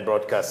Independent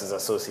Broadcasters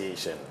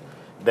Association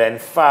then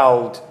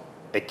filed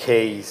a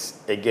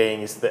case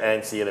against the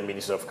NCA and the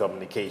Ministry of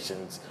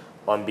Communications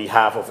on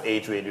behalf of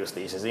 8 radio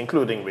stations,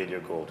 including Radio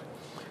Gold,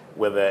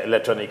 with the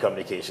Electronic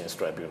Communications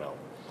Tribunal.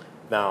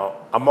 Now,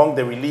 among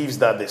the reliefs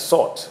that they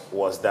sought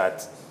was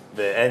that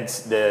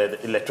the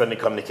Electronic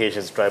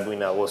Communications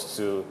Tribunal was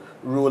to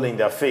rule in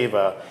their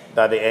favor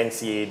that the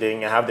NCA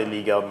didn't have the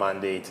legal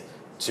mandate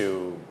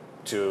to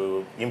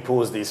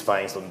impose these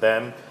fines on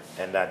them,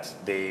 and that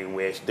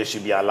they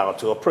should be allowed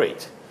to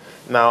operate.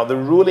 Now, the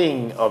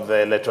ruling of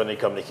the Electronic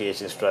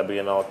Communications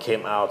Tribunal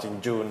came out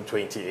in June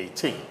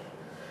 2018.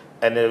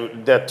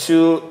 And there are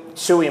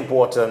two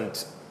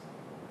important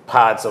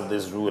parts of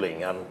this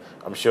ruling.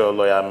 I'm sure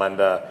lawyer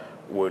Amanda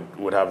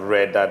would have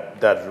read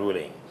that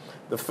ruling.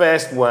 The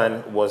first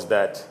one was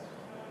that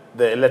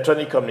the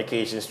Electronic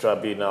Communications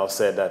Tribunal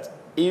said that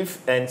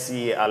if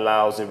NCA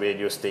allows a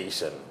radio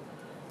station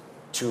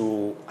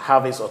to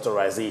have its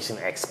authorization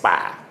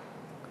expire,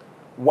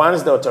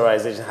 once the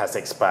authorization has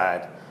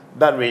expired,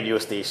 that radio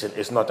station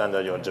is not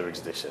under your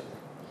jurisdiction.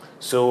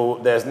 So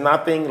there's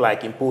nothing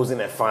like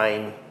imposing a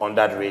fine on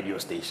that radio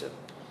station.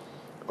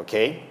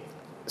 Okay?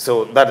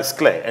 So that is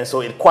clear. And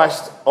so it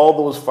quashed all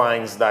those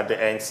fines that the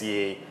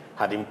NCA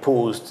had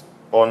imposed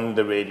on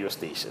the radio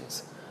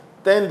stations.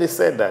 Then they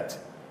said that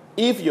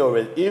if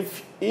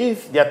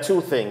there are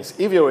two things,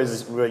 if your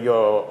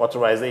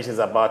authorization is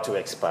about to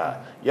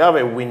expire, you have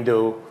a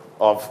window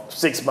of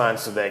 6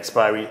 months to the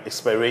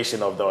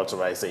expiration of the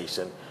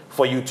authorization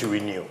for you to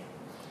renew.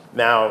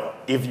 Now,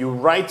 if you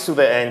write to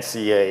the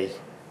NCA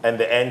and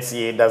the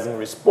NCA doesn't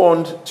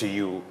respond to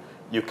you,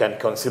 you can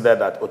consider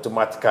that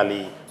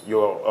automatically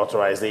your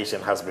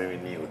authorization has been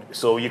renewed.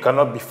 So you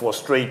cannot be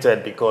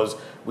frustrated because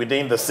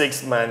within the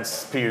 6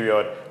 months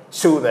period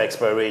to the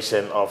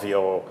expiration of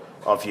your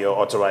your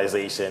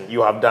authorization,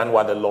 you have done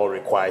what the law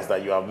requires,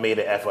 that you have made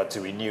an effort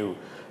to renew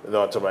the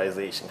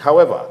authorization.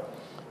 However,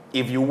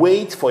 if you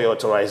wait for your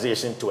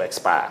authorization to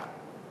expire,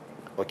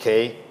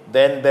 okay,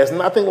 then there's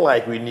nothing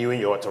like renewing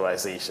your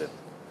authorization.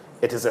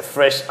 It is a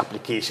fresh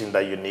application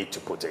that you need to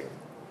put in.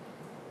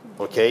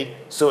 Okay,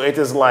 so it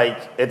is like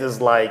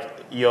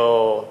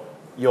your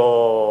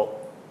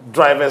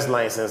driver's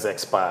license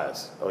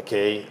expires.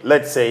 Okay,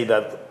 let's say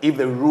that if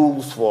the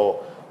rules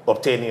for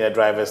obtaining a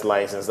driver's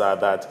license are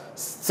that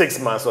 6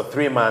 months or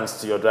 3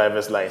 months to your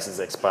driver's license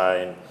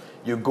expiring,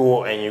 you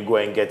go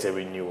and get a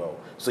renewal.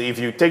 So if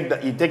you take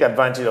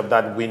advantage of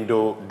that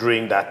window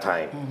during that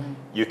time,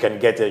 you can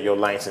get your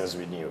license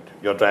renewed,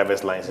 your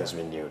driver's license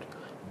renewed.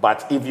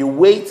 But if you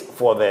wait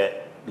for the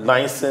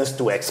license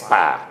to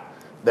expire,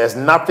 there's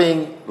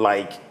nothing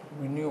like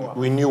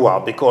renewal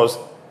because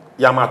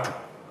Yamatu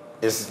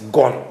is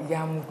gone.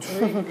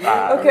 Yamutu.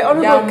 Okay,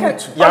 Honorable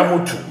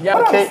Yamutu.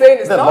 What Okay. I'm saying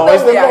is, The now law that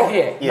is we the are law.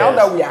 here, Yes. now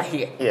that we are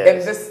here, Yes.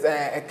 in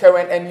this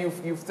current, and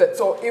you've said,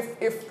 so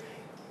if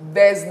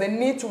there's the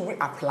need to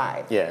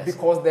reapply, Yes.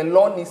 because the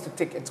law needs to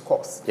take its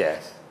course.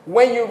 Yes.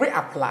 When you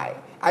reapply,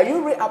 are you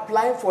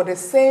reapplying for the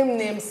same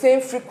name, same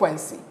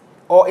frequency?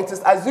 Or it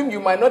is assumed you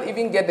might not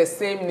even get the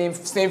same name,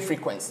 same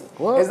frequency.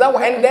 Well, is that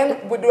what, and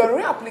then would your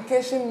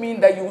reapplication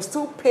mean that you will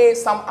still pay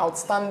some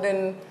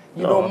outstanding,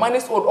 money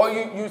owed, or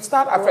you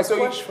start afresh?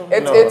 So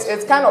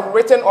it's kind of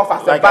written off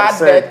as Like a bad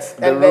debt,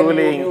 the and then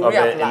ruling you of the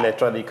reapply.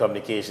 Electronic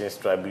Communications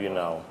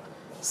Tribunal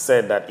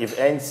said that if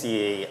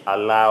NCA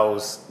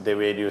allows the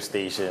radio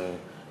station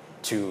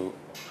to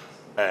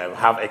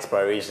have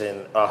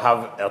expiration or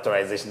have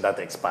authorization that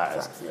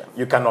expires,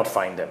 you cannot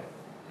find them.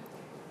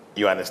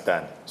 You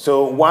understand?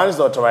 So once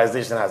the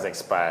authorization has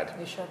expired,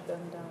 You shut them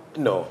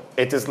down. no,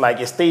 it is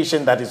like a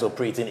station that is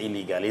operating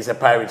illegally. It's a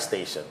pirate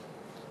station.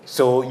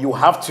 So you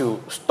have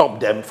to stop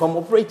them from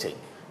operating.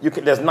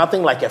 There's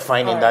nothing like a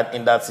fine in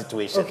that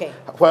situation. Okay.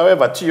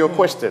 However, to your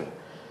question,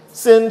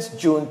 since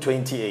June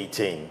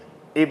 2018,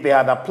 if they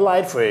had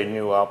applied for a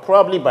renewal,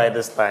 probably by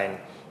this time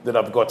they'd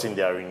have gotten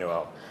their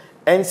renewal.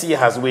 NC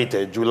has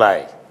waited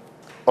July,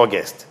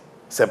 August,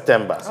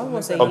 September,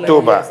 Almost a year.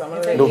 October, Yes,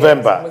 almost a year.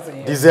 November, Almost a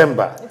year.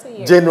 December, It's a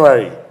year.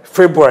 January,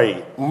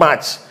 February,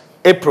 March,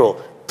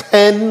 April,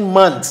 10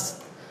 months.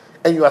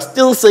 And you are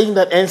still saying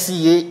that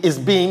NCA is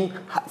being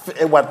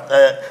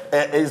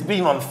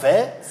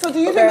unfair? So do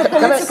you think the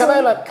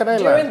political... Can I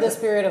During learn? this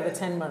period of the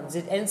 10 months,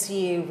 did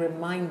NCA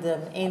remind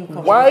them in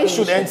communication? Why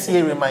should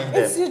NCA remind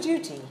It's them? your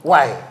duty.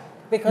 Why?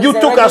 Because You the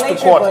took us to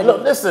regulatory court. body-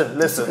 Look,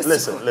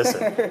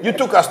 listen. You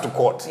took us to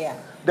court. Yeah.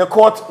 The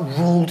court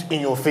ruled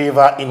in your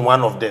favor in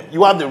one of them.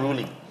 You have the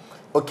ruling.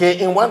 Okay,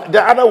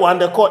 the other one,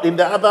 the court, in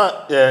the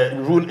other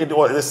rule, it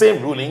was the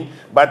same ruling,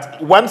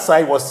 but one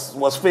side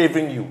was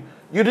favoring you.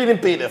 You didn't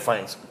pay the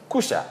fines.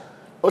 Kusha.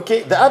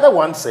 Okay, the other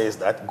one says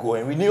that go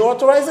and renew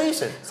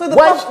authorization. So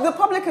the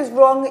public is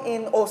wrong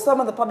in, or some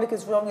of the public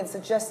is wrong in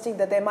suggesting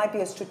that there might be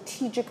a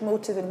strategic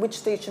motive in which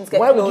stations get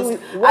closed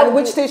and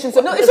which stations...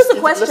 No, it's just a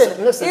question.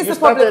 Listen, is you the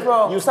public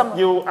started- wrong?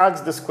 You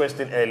asked this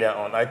question earlier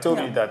on. I told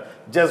you that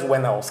just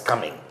when I was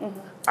coming,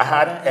 I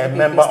had a NPP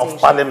member of station,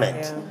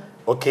 parliament,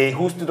 okay,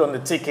 who stood on the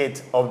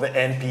ticket of the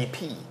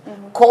NPP,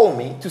 called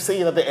me to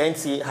say that the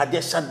NCA had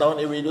just shut down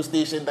a radio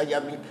station that he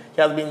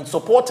has been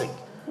supporting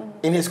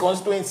in his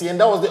constituency, and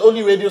that was the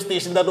only radio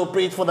station that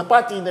operates for the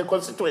party in the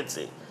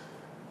constituency.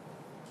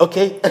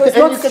 Okay, So it's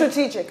And not you can-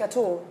 strategic at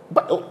all.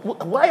 But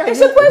why are It's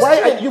you? a question.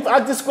 Why are, you've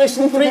asked this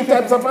question 3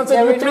 times? I've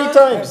answered you 3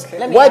 times.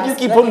 Let me Why do you ask-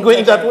 keep let on me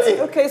going that interject.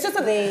 way? Okay, it's just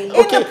that in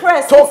Okay, the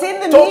press, talk- it's in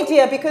the talk-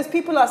 media because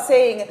people are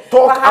saying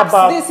Talk perhaps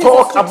this is a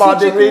about the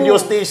strategic radio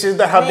move. stations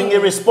that have been Name.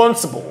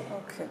 irresponsible.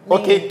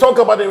 Okay. Okay, talk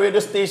about the radio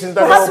stations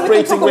that Perhaps are we can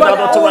operating talk without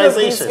about all of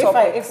these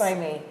authorization. If I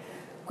may,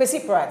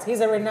 Kwesi Pratt,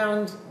 he's a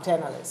renowned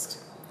journalist.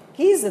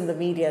 He's in the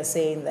media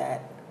saying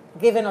that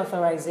giving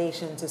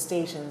authorization to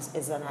stations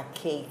is an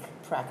archaic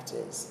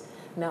practice.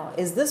 Now,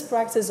 is this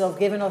practice of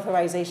giving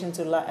authorizations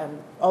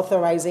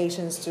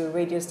to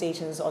radio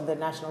stations on the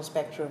national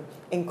spectrum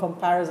in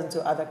comparison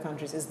to other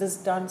countries, is this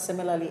done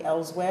similarly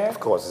elsewhere? Of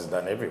course, it's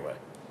done everywhere.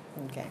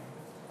 Okay.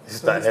 It's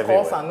So done his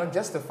calls everywhere. are not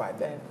justified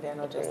then. They're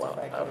not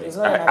justified. I It's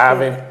mean, not an I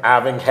archaic-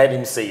 haven't heard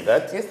him say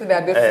that. Yesterday,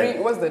 at the And-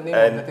 free, what's the name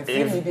and of it? The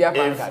Free Media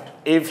Vanguard.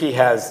 if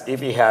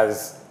he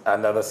has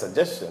another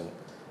suggestion,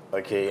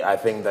 okay, I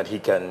think that he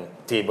can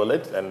table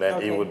it, and then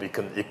Okay.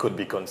 it could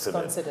be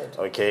considered. Considered.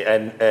 Okay,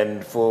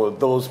 and for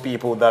those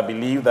people that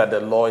believe that the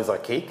law is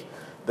archaic,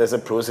 there's a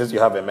process. You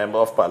have a member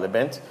of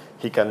parliament.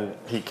 He can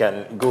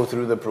go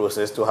through the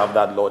process to have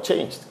that law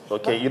changed.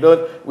 Okay,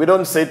 we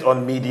don't sit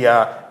on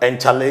media and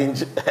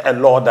challenge a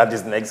law that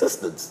is in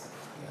existence.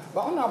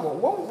 But Honorable,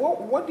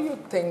 what do you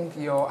think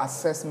your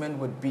assessment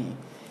would be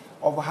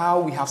of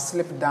how we have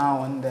slipped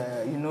down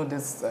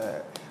this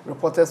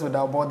Reporters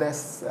Without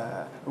Borders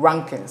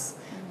rankings?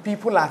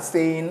 People are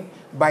saying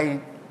by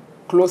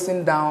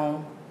closing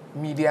down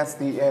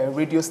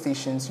radio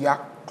stations, you are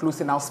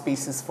closing out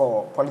spaces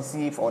for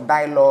policy, for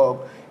dialogue,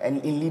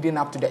 and in leading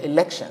up to the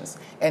elections.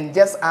 And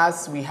just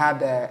as we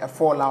had a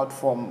fallout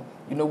from,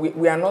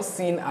 we are not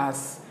seen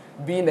as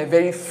being a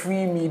very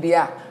free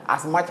media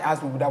as much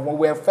as we would have. When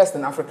we were first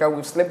in Africa,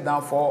 we've slipped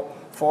down for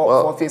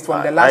phase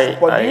from the last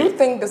report. Do you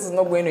think this is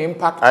not going to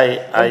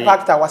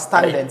impact our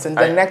standards in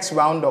the next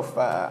round of?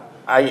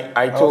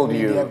 I told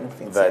you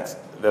briefings, that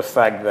the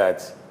fact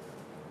that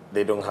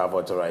they don't have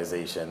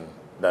authorization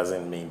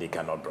doesn't mean they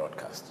cannot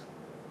broadcast.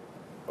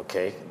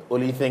 Okay? The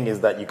only thing is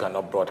that you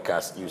cannot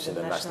broadcast using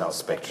the national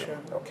spectrum.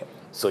 Okay.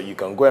 So you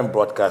can go and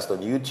broadcast on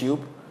YouTube.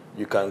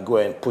 You can go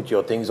and put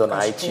your things on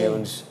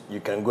iTunes. You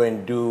can go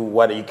and do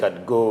what you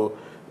can go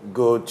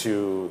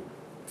to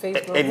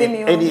Facebook,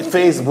 any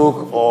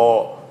Facebook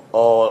or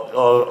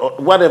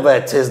whatever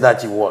it is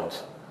that you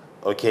want.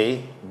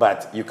 Okay?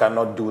 But you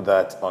cannot do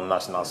that on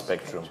national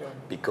spectrum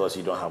because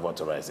you don't have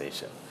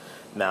authorization.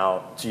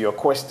 Now, to your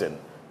question,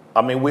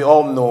 I mean, we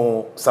all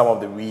know some of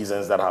the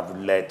reasons that have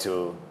led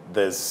to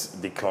this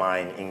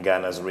decline in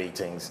Ghana's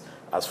ratings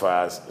as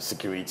far as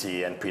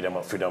security and freedom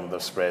of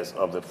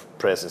the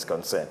press is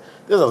concerned.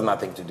 This has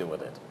nothing to do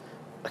with it.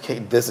 Okay,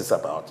 this is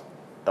about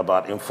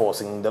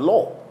enforcing the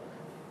law.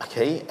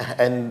 Okay,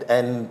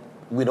 and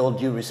with all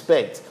due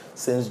respect,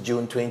 since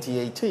June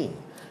 2018.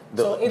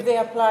 So if they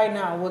apply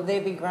now, would they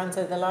be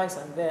granted the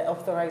license, the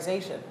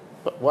authorization?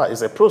 Well,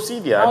 it's a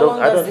procedure. How long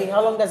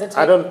does it take?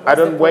 I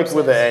don't work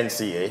with the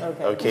NCA.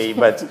 Okay,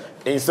 but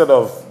instead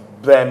of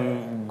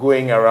them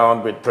going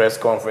around with press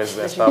conferences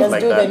and stuff like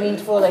that, just do the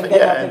needful and get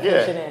the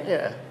application in.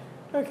 Yeah.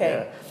 Okay.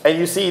 Yeah. And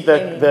you see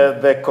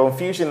the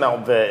confusion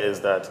out there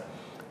is that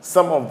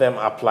some of them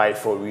applied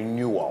for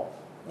renewal.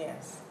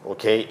 Yes.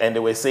 Okay, and they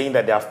were saying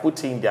that they have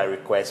put in their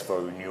request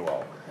for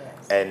renewal,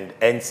 and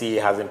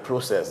NCA hasn't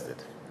processed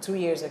it. 2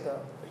 years ago.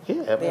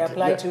 Yeah, they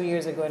applied 2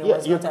 years ago and it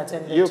was not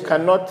attended to.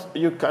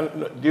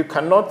 You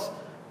cannot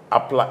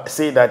apply,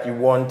 say that you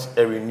want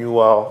a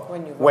renewal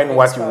when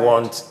what you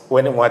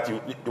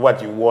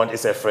want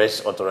is a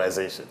fresh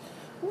authorization.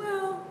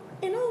 Well,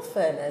 in all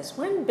fairness,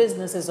 when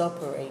businesses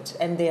operate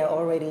and they are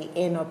already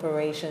in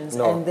operations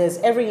and there's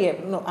every year,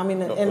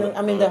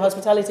 the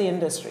hospitality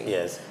industry.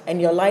 Yes. And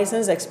your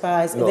license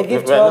expires, they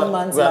give 12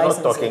 months licenses.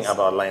 We're not talking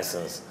about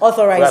license.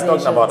 Authorization. We're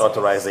talking about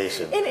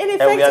authorization. In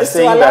effect, it's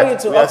to allow you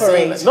to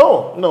operate.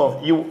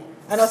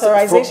 An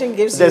authorization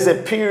gives there's you... a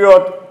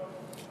period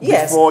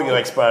before your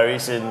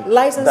expiration.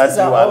 Licenses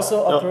are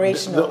also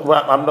operational.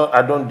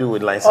 I don't do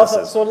with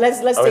licenses. So let's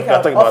take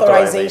out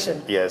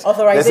authorization. Yes.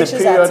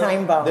 Authorizations are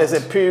time bound. There's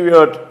a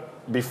period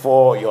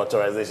before your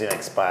authorization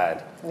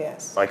expires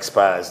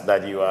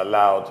that you are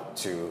allowed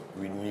to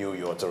renew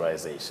your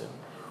authorization.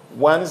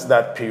 Once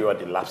that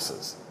period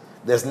elapses,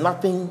 there's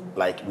nothing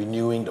like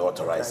renewing the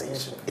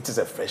authorization. It is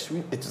a fresh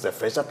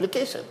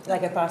application.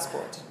 Like a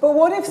passport. But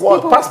what if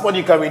passport,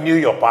 you can renew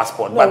your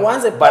passport. No,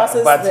 once it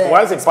passes,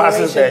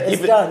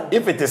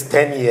 if it is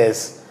 10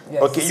 years,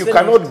 you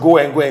cannot go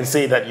and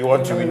say that you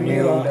want to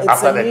renew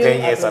after the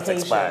 10 years has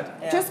expired.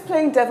 Yeah. Just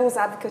playing devil's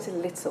advocate a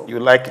little. You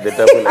like the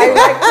devil? I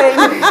like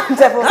playing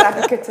devil's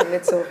advocate a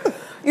little.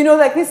 You know,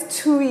 like this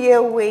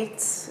 2-year wait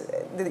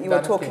that you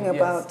were talking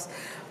about.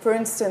 For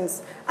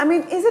instance, I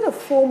mean, is it a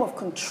form of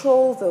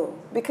control, though?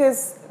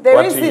 Because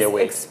there is this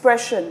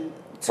expression,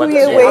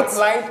 2-year wait.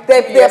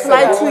 They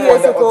applied 2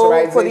 years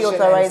ago for the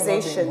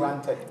authorization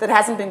that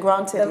hasn't been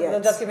granted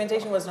yet. The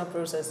documentation was not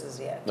processed as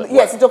yet.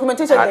 Yes, the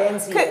documentation. At the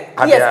NCA.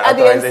 Had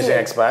the authorization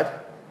expired?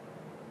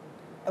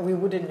 We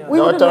wouldn't know.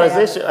 The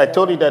authorization, I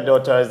told you that the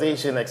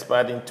authorization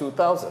expired in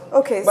 2000.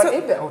 Okay, but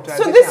if the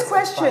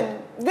authorization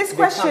this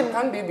question,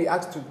 can they be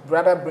asked to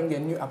rather bring a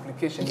new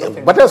application? Yeah,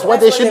 but that's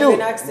what they should do.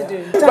 But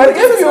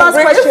if you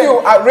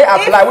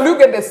reapply, will you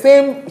get the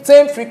same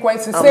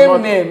frequency,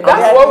 same name?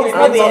 That's what we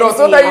need to know,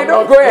 so that you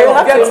don't go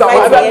and get some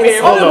other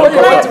name. Hold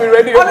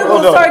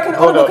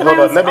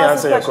on. Let me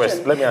answer your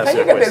question. Can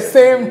you get the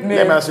same name?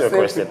 Let me answer your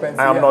question.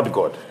 I am not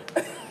God.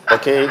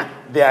 Okay,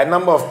 there are a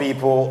number of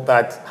people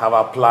that have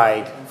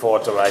applied for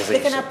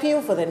authorization. They can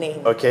appeal for the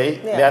name. Okay,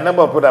 there are a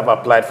number of people that have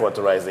applied for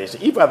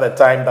authorization. If at the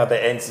time that the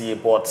NCA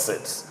board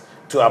sits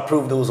to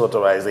approve those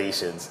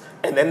authorizations,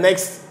 and the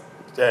next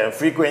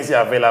frequency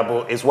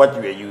available is what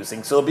you are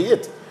using, so be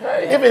it.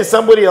 If it's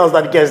somebody else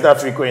that gets that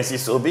frequency,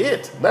 so be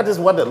it. That is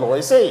what the law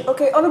is saying.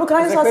 Okay, Honorable, can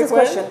I just ask this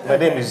question? My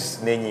name is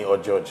Nenyi or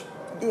George.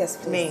 Yes,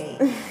 please.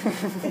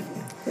 Me.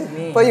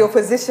 But your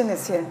position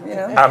is here, you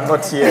know? I'm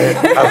not here.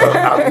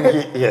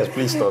 Yes,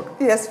 please talk.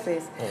 Yes,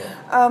 please.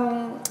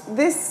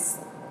 This,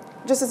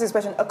 just as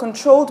expression, a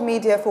controlled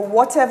media for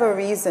whatever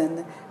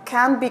reason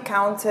can be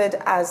counted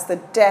as the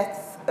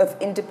death of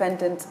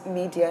independent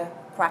media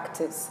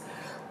practice.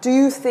 Do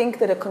you think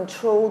that a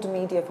controlled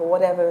media for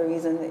whatever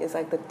reason is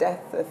like the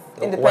death of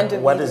independent media?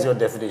 What is your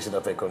definition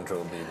of a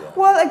controlled media?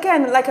 Well,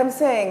 again, like I'm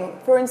saying,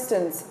 for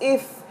instance,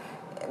 if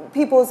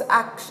people's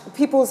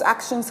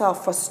actions are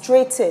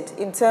frustrated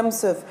in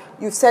terms of,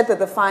 you've said that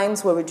the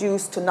fines were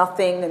reduced to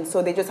nothing and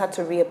so they just had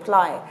to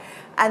reapply.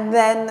 And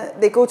then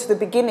they go to the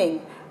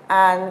beginning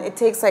and it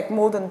takes like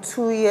more than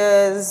 2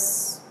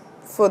 years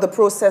for the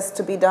process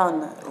to be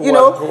done.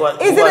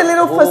 Is it a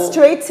little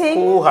frustrating?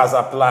 Who has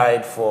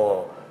applied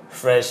for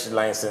fresh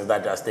license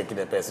that has taken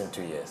a person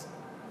 2 years?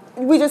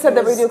 We just said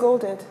that Radio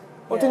Gold did.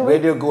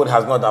 Radio Gold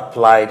has not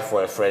applied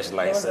for a fresh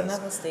license. There was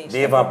another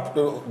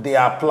station. They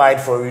applied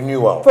for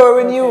renewal. For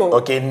renewal.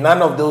 Okay,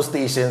 none of those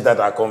stations that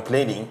are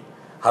complaining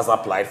has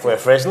applied for a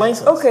fresh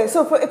license. Okay,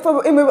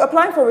 so in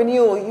applying for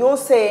renewal, you're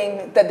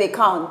saying that they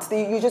can't.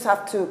 You just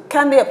have to.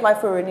 Can they apply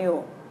for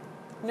renewal?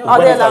 No. Are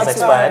When they it allowed has to?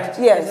 expired?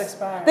 Yes. It's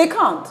expired. They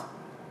can't.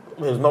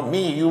 It's not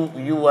me.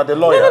 You are the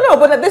lawyer. No,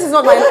 but this is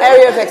not my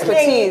area of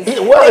expertise.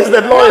 Well, is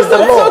the law is the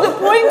law. So the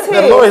point is,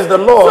 the law is the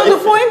law. So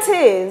the point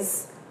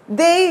is,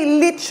 they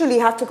literally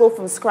have to go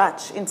from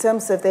scratch in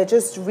terms of they're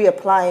just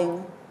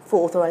reapplying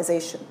for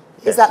authorization.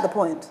 Is that the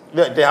point?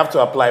 They have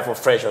to apply for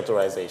fresh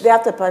authorization. They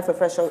have to apply for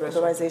fresh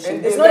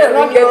authorization. It's not a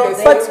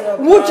renewal. But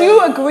would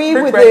you agree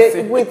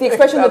with the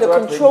expression that the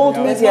controlled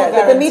media,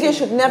 that the media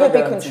should never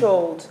be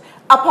controlled,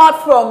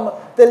 apart from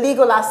the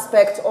legal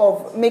aspect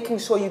of making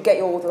sure you get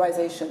your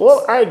authorization?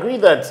 Well, I agree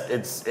that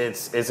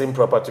it's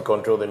improper to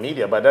control the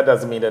media, but that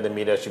doesn't mean that the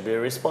media should be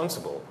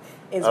responsiple.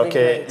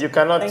 Okay, you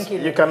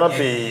cannot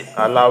be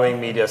allowing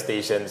media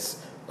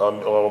stations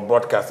or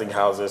broadcasting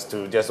houses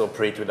to just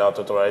operate without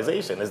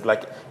authorization. It's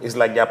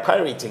like they're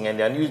pirating and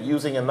they're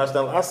using a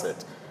national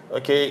asset.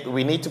 Okay,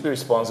 we need to be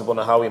responsible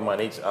on how we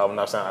manage our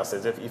national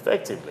assets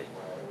effectively.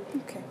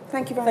 Okay,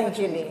 thank you very much.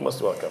 Thank you, Lee.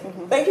 Most welcome.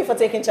 Thank you for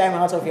taking time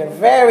out of your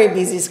very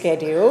busy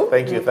schedule.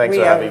 Thank you. Thanks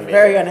we for having me. We are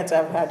very honored to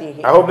have had you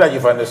here. I hope that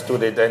you've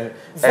understood it and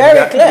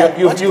Very clear.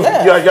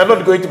 You're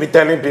not going to be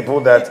telling people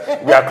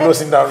that we are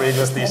closing down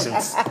radio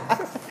stations.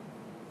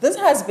 This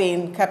has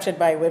been Captured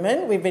by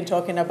Women. We've been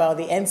talking about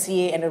the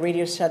NCA and the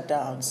radio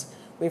shutdowns.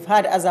 We've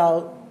had as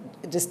our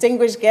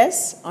distinguished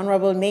guests,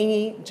 Honorable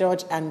Neni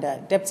George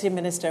Anda, Deputy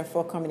Minister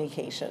for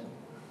Communication.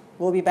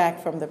 We'll be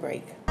back from the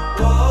break.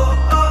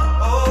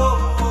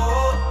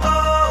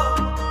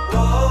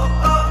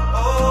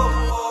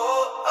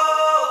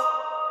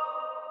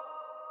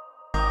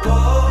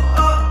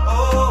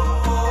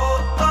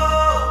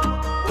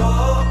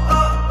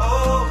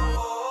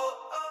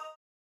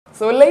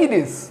 So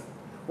ladies,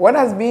 what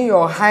has been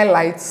your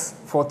highlights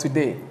for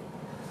today?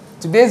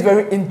 Today's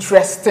very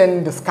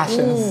interesting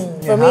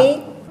discussions. For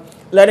me,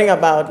 learning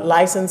about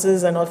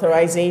licenses and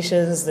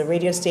authorizations, the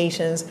radio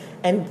stations,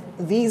 and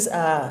these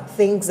are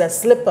things that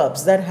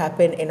slip-ups that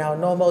happen in our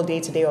normal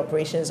day-to-day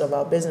operations of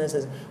our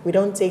businesses. We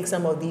don't take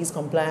some of these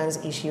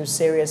compliance issues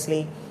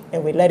seriously,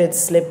 and we let it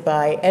slip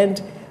by.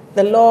 And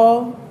the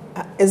law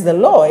is the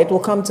law. It will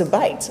come to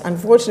bite.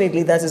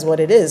 Unfortunately, that is what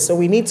it is. So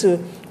we need to,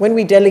 when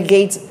we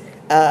delegate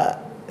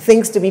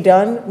things to be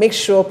done, make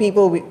sure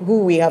people who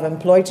we have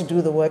employed to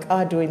do the work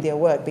are doing their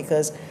work,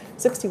 because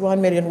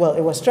 61 million, well,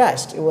 it was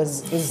trashed. It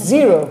was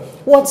zero.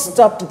 What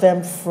stopped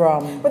them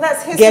from But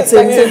that's his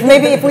getting... perspective.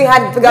 Maybe if we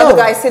had the other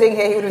guy sitting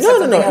here, he would have said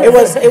something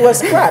else. It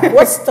was crap.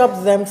 What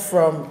stopped them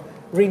from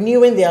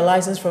renewing their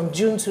license from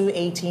June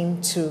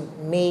 2018 to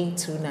May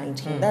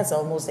 2019? That's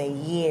almost a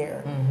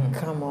year.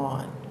 Come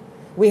on.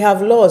 We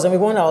have laws and we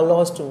want our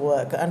laws to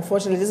work.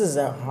 Unfortunately, this is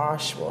a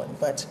harsh one,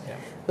 but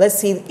let's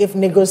see if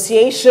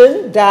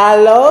negotiation,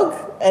 dialogue,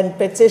 and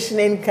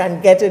petitioning can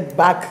get it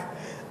back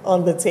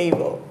on the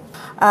table.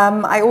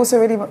 I also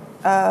really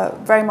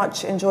very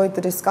much enjoyed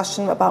the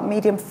discussion about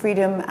media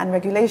freedom and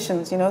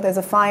regulations. You know, there's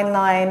a fine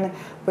line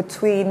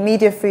between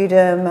media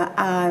freedom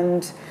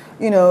and,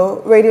 you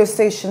know, radio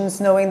stations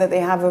knowing that they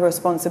have a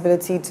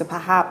responsibility to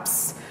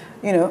perhaps,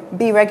 you know,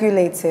 be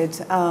regulated.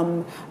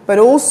 But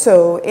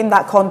also in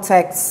that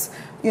context,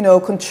 you know,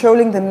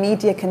 controlling the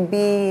media can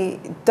be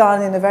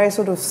done in a very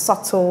sort of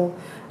subtle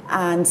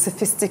and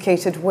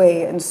sophisticated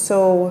way. And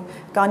so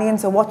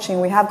Ghanaians are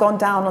watching. We have gone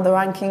down on the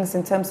rankings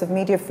in terms of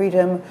media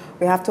freedom.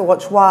 We have to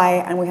watch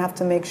why, and we have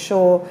to make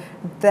sure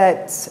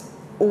that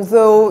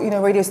although, you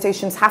know, radio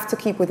stations have to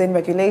keep within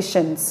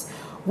regulations,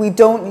 we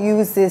don't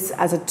use this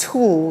as a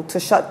tool to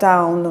shut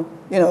down,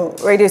 you know,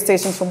 radio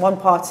stations from one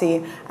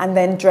party and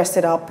then dress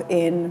it up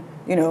in,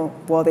 you know,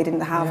 well, they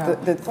didn't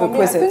have the For me,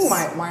 quizzes.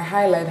 I think my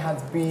highlight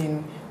has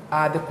been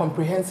the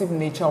comprehensive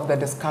nature of the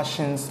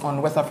discussions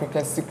on West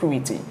Africa's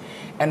security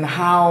and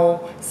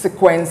how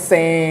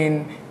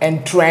sequencing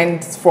and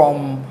trends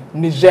from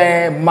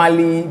Niger,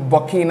 Mali,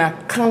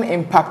 Burkina can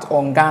impact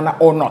on Ghana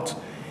or not.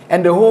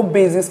 And the whole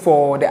basis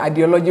for the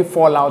ideology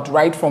fallout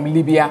right from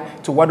Libya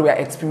to what we are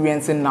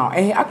experiencing now.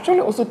 And he actually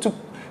also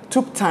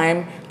took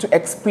time to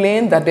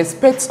explain that the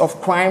specters of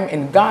crime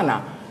in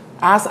Ghana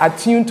as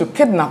attuned to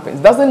kidnappings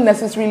doesn't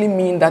necessarily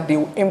mean that they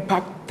will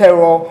impact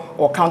terror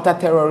or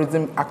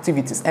counter-terrorism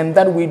activities, and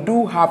that we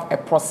do have a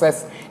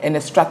process and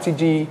a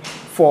strategy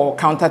for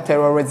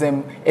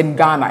counter-terrorism in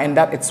Ghana, and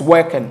that it's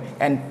working,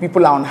 and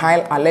people are on high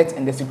alert,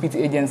 and the security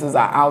agencies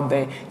are out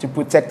there to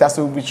protect us,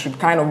 so we should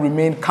kind of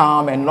remain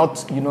calm and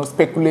not, you know,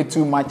 speculate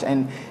too much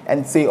and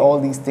say all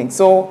these things.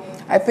 So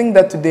I think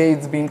that today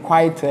it's been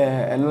quite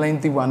a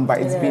lengthy one,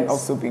 but it's been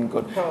also been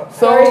good.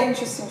 So, very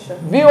interesting show.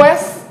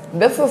 Viewers,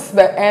 this is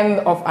the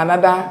end of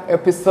another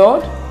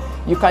episode.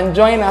 You can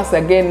join us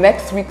again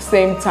next week,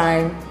 same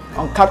time,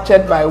 on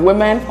Captured by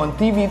Women on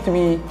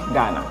TV3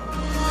 Ghana.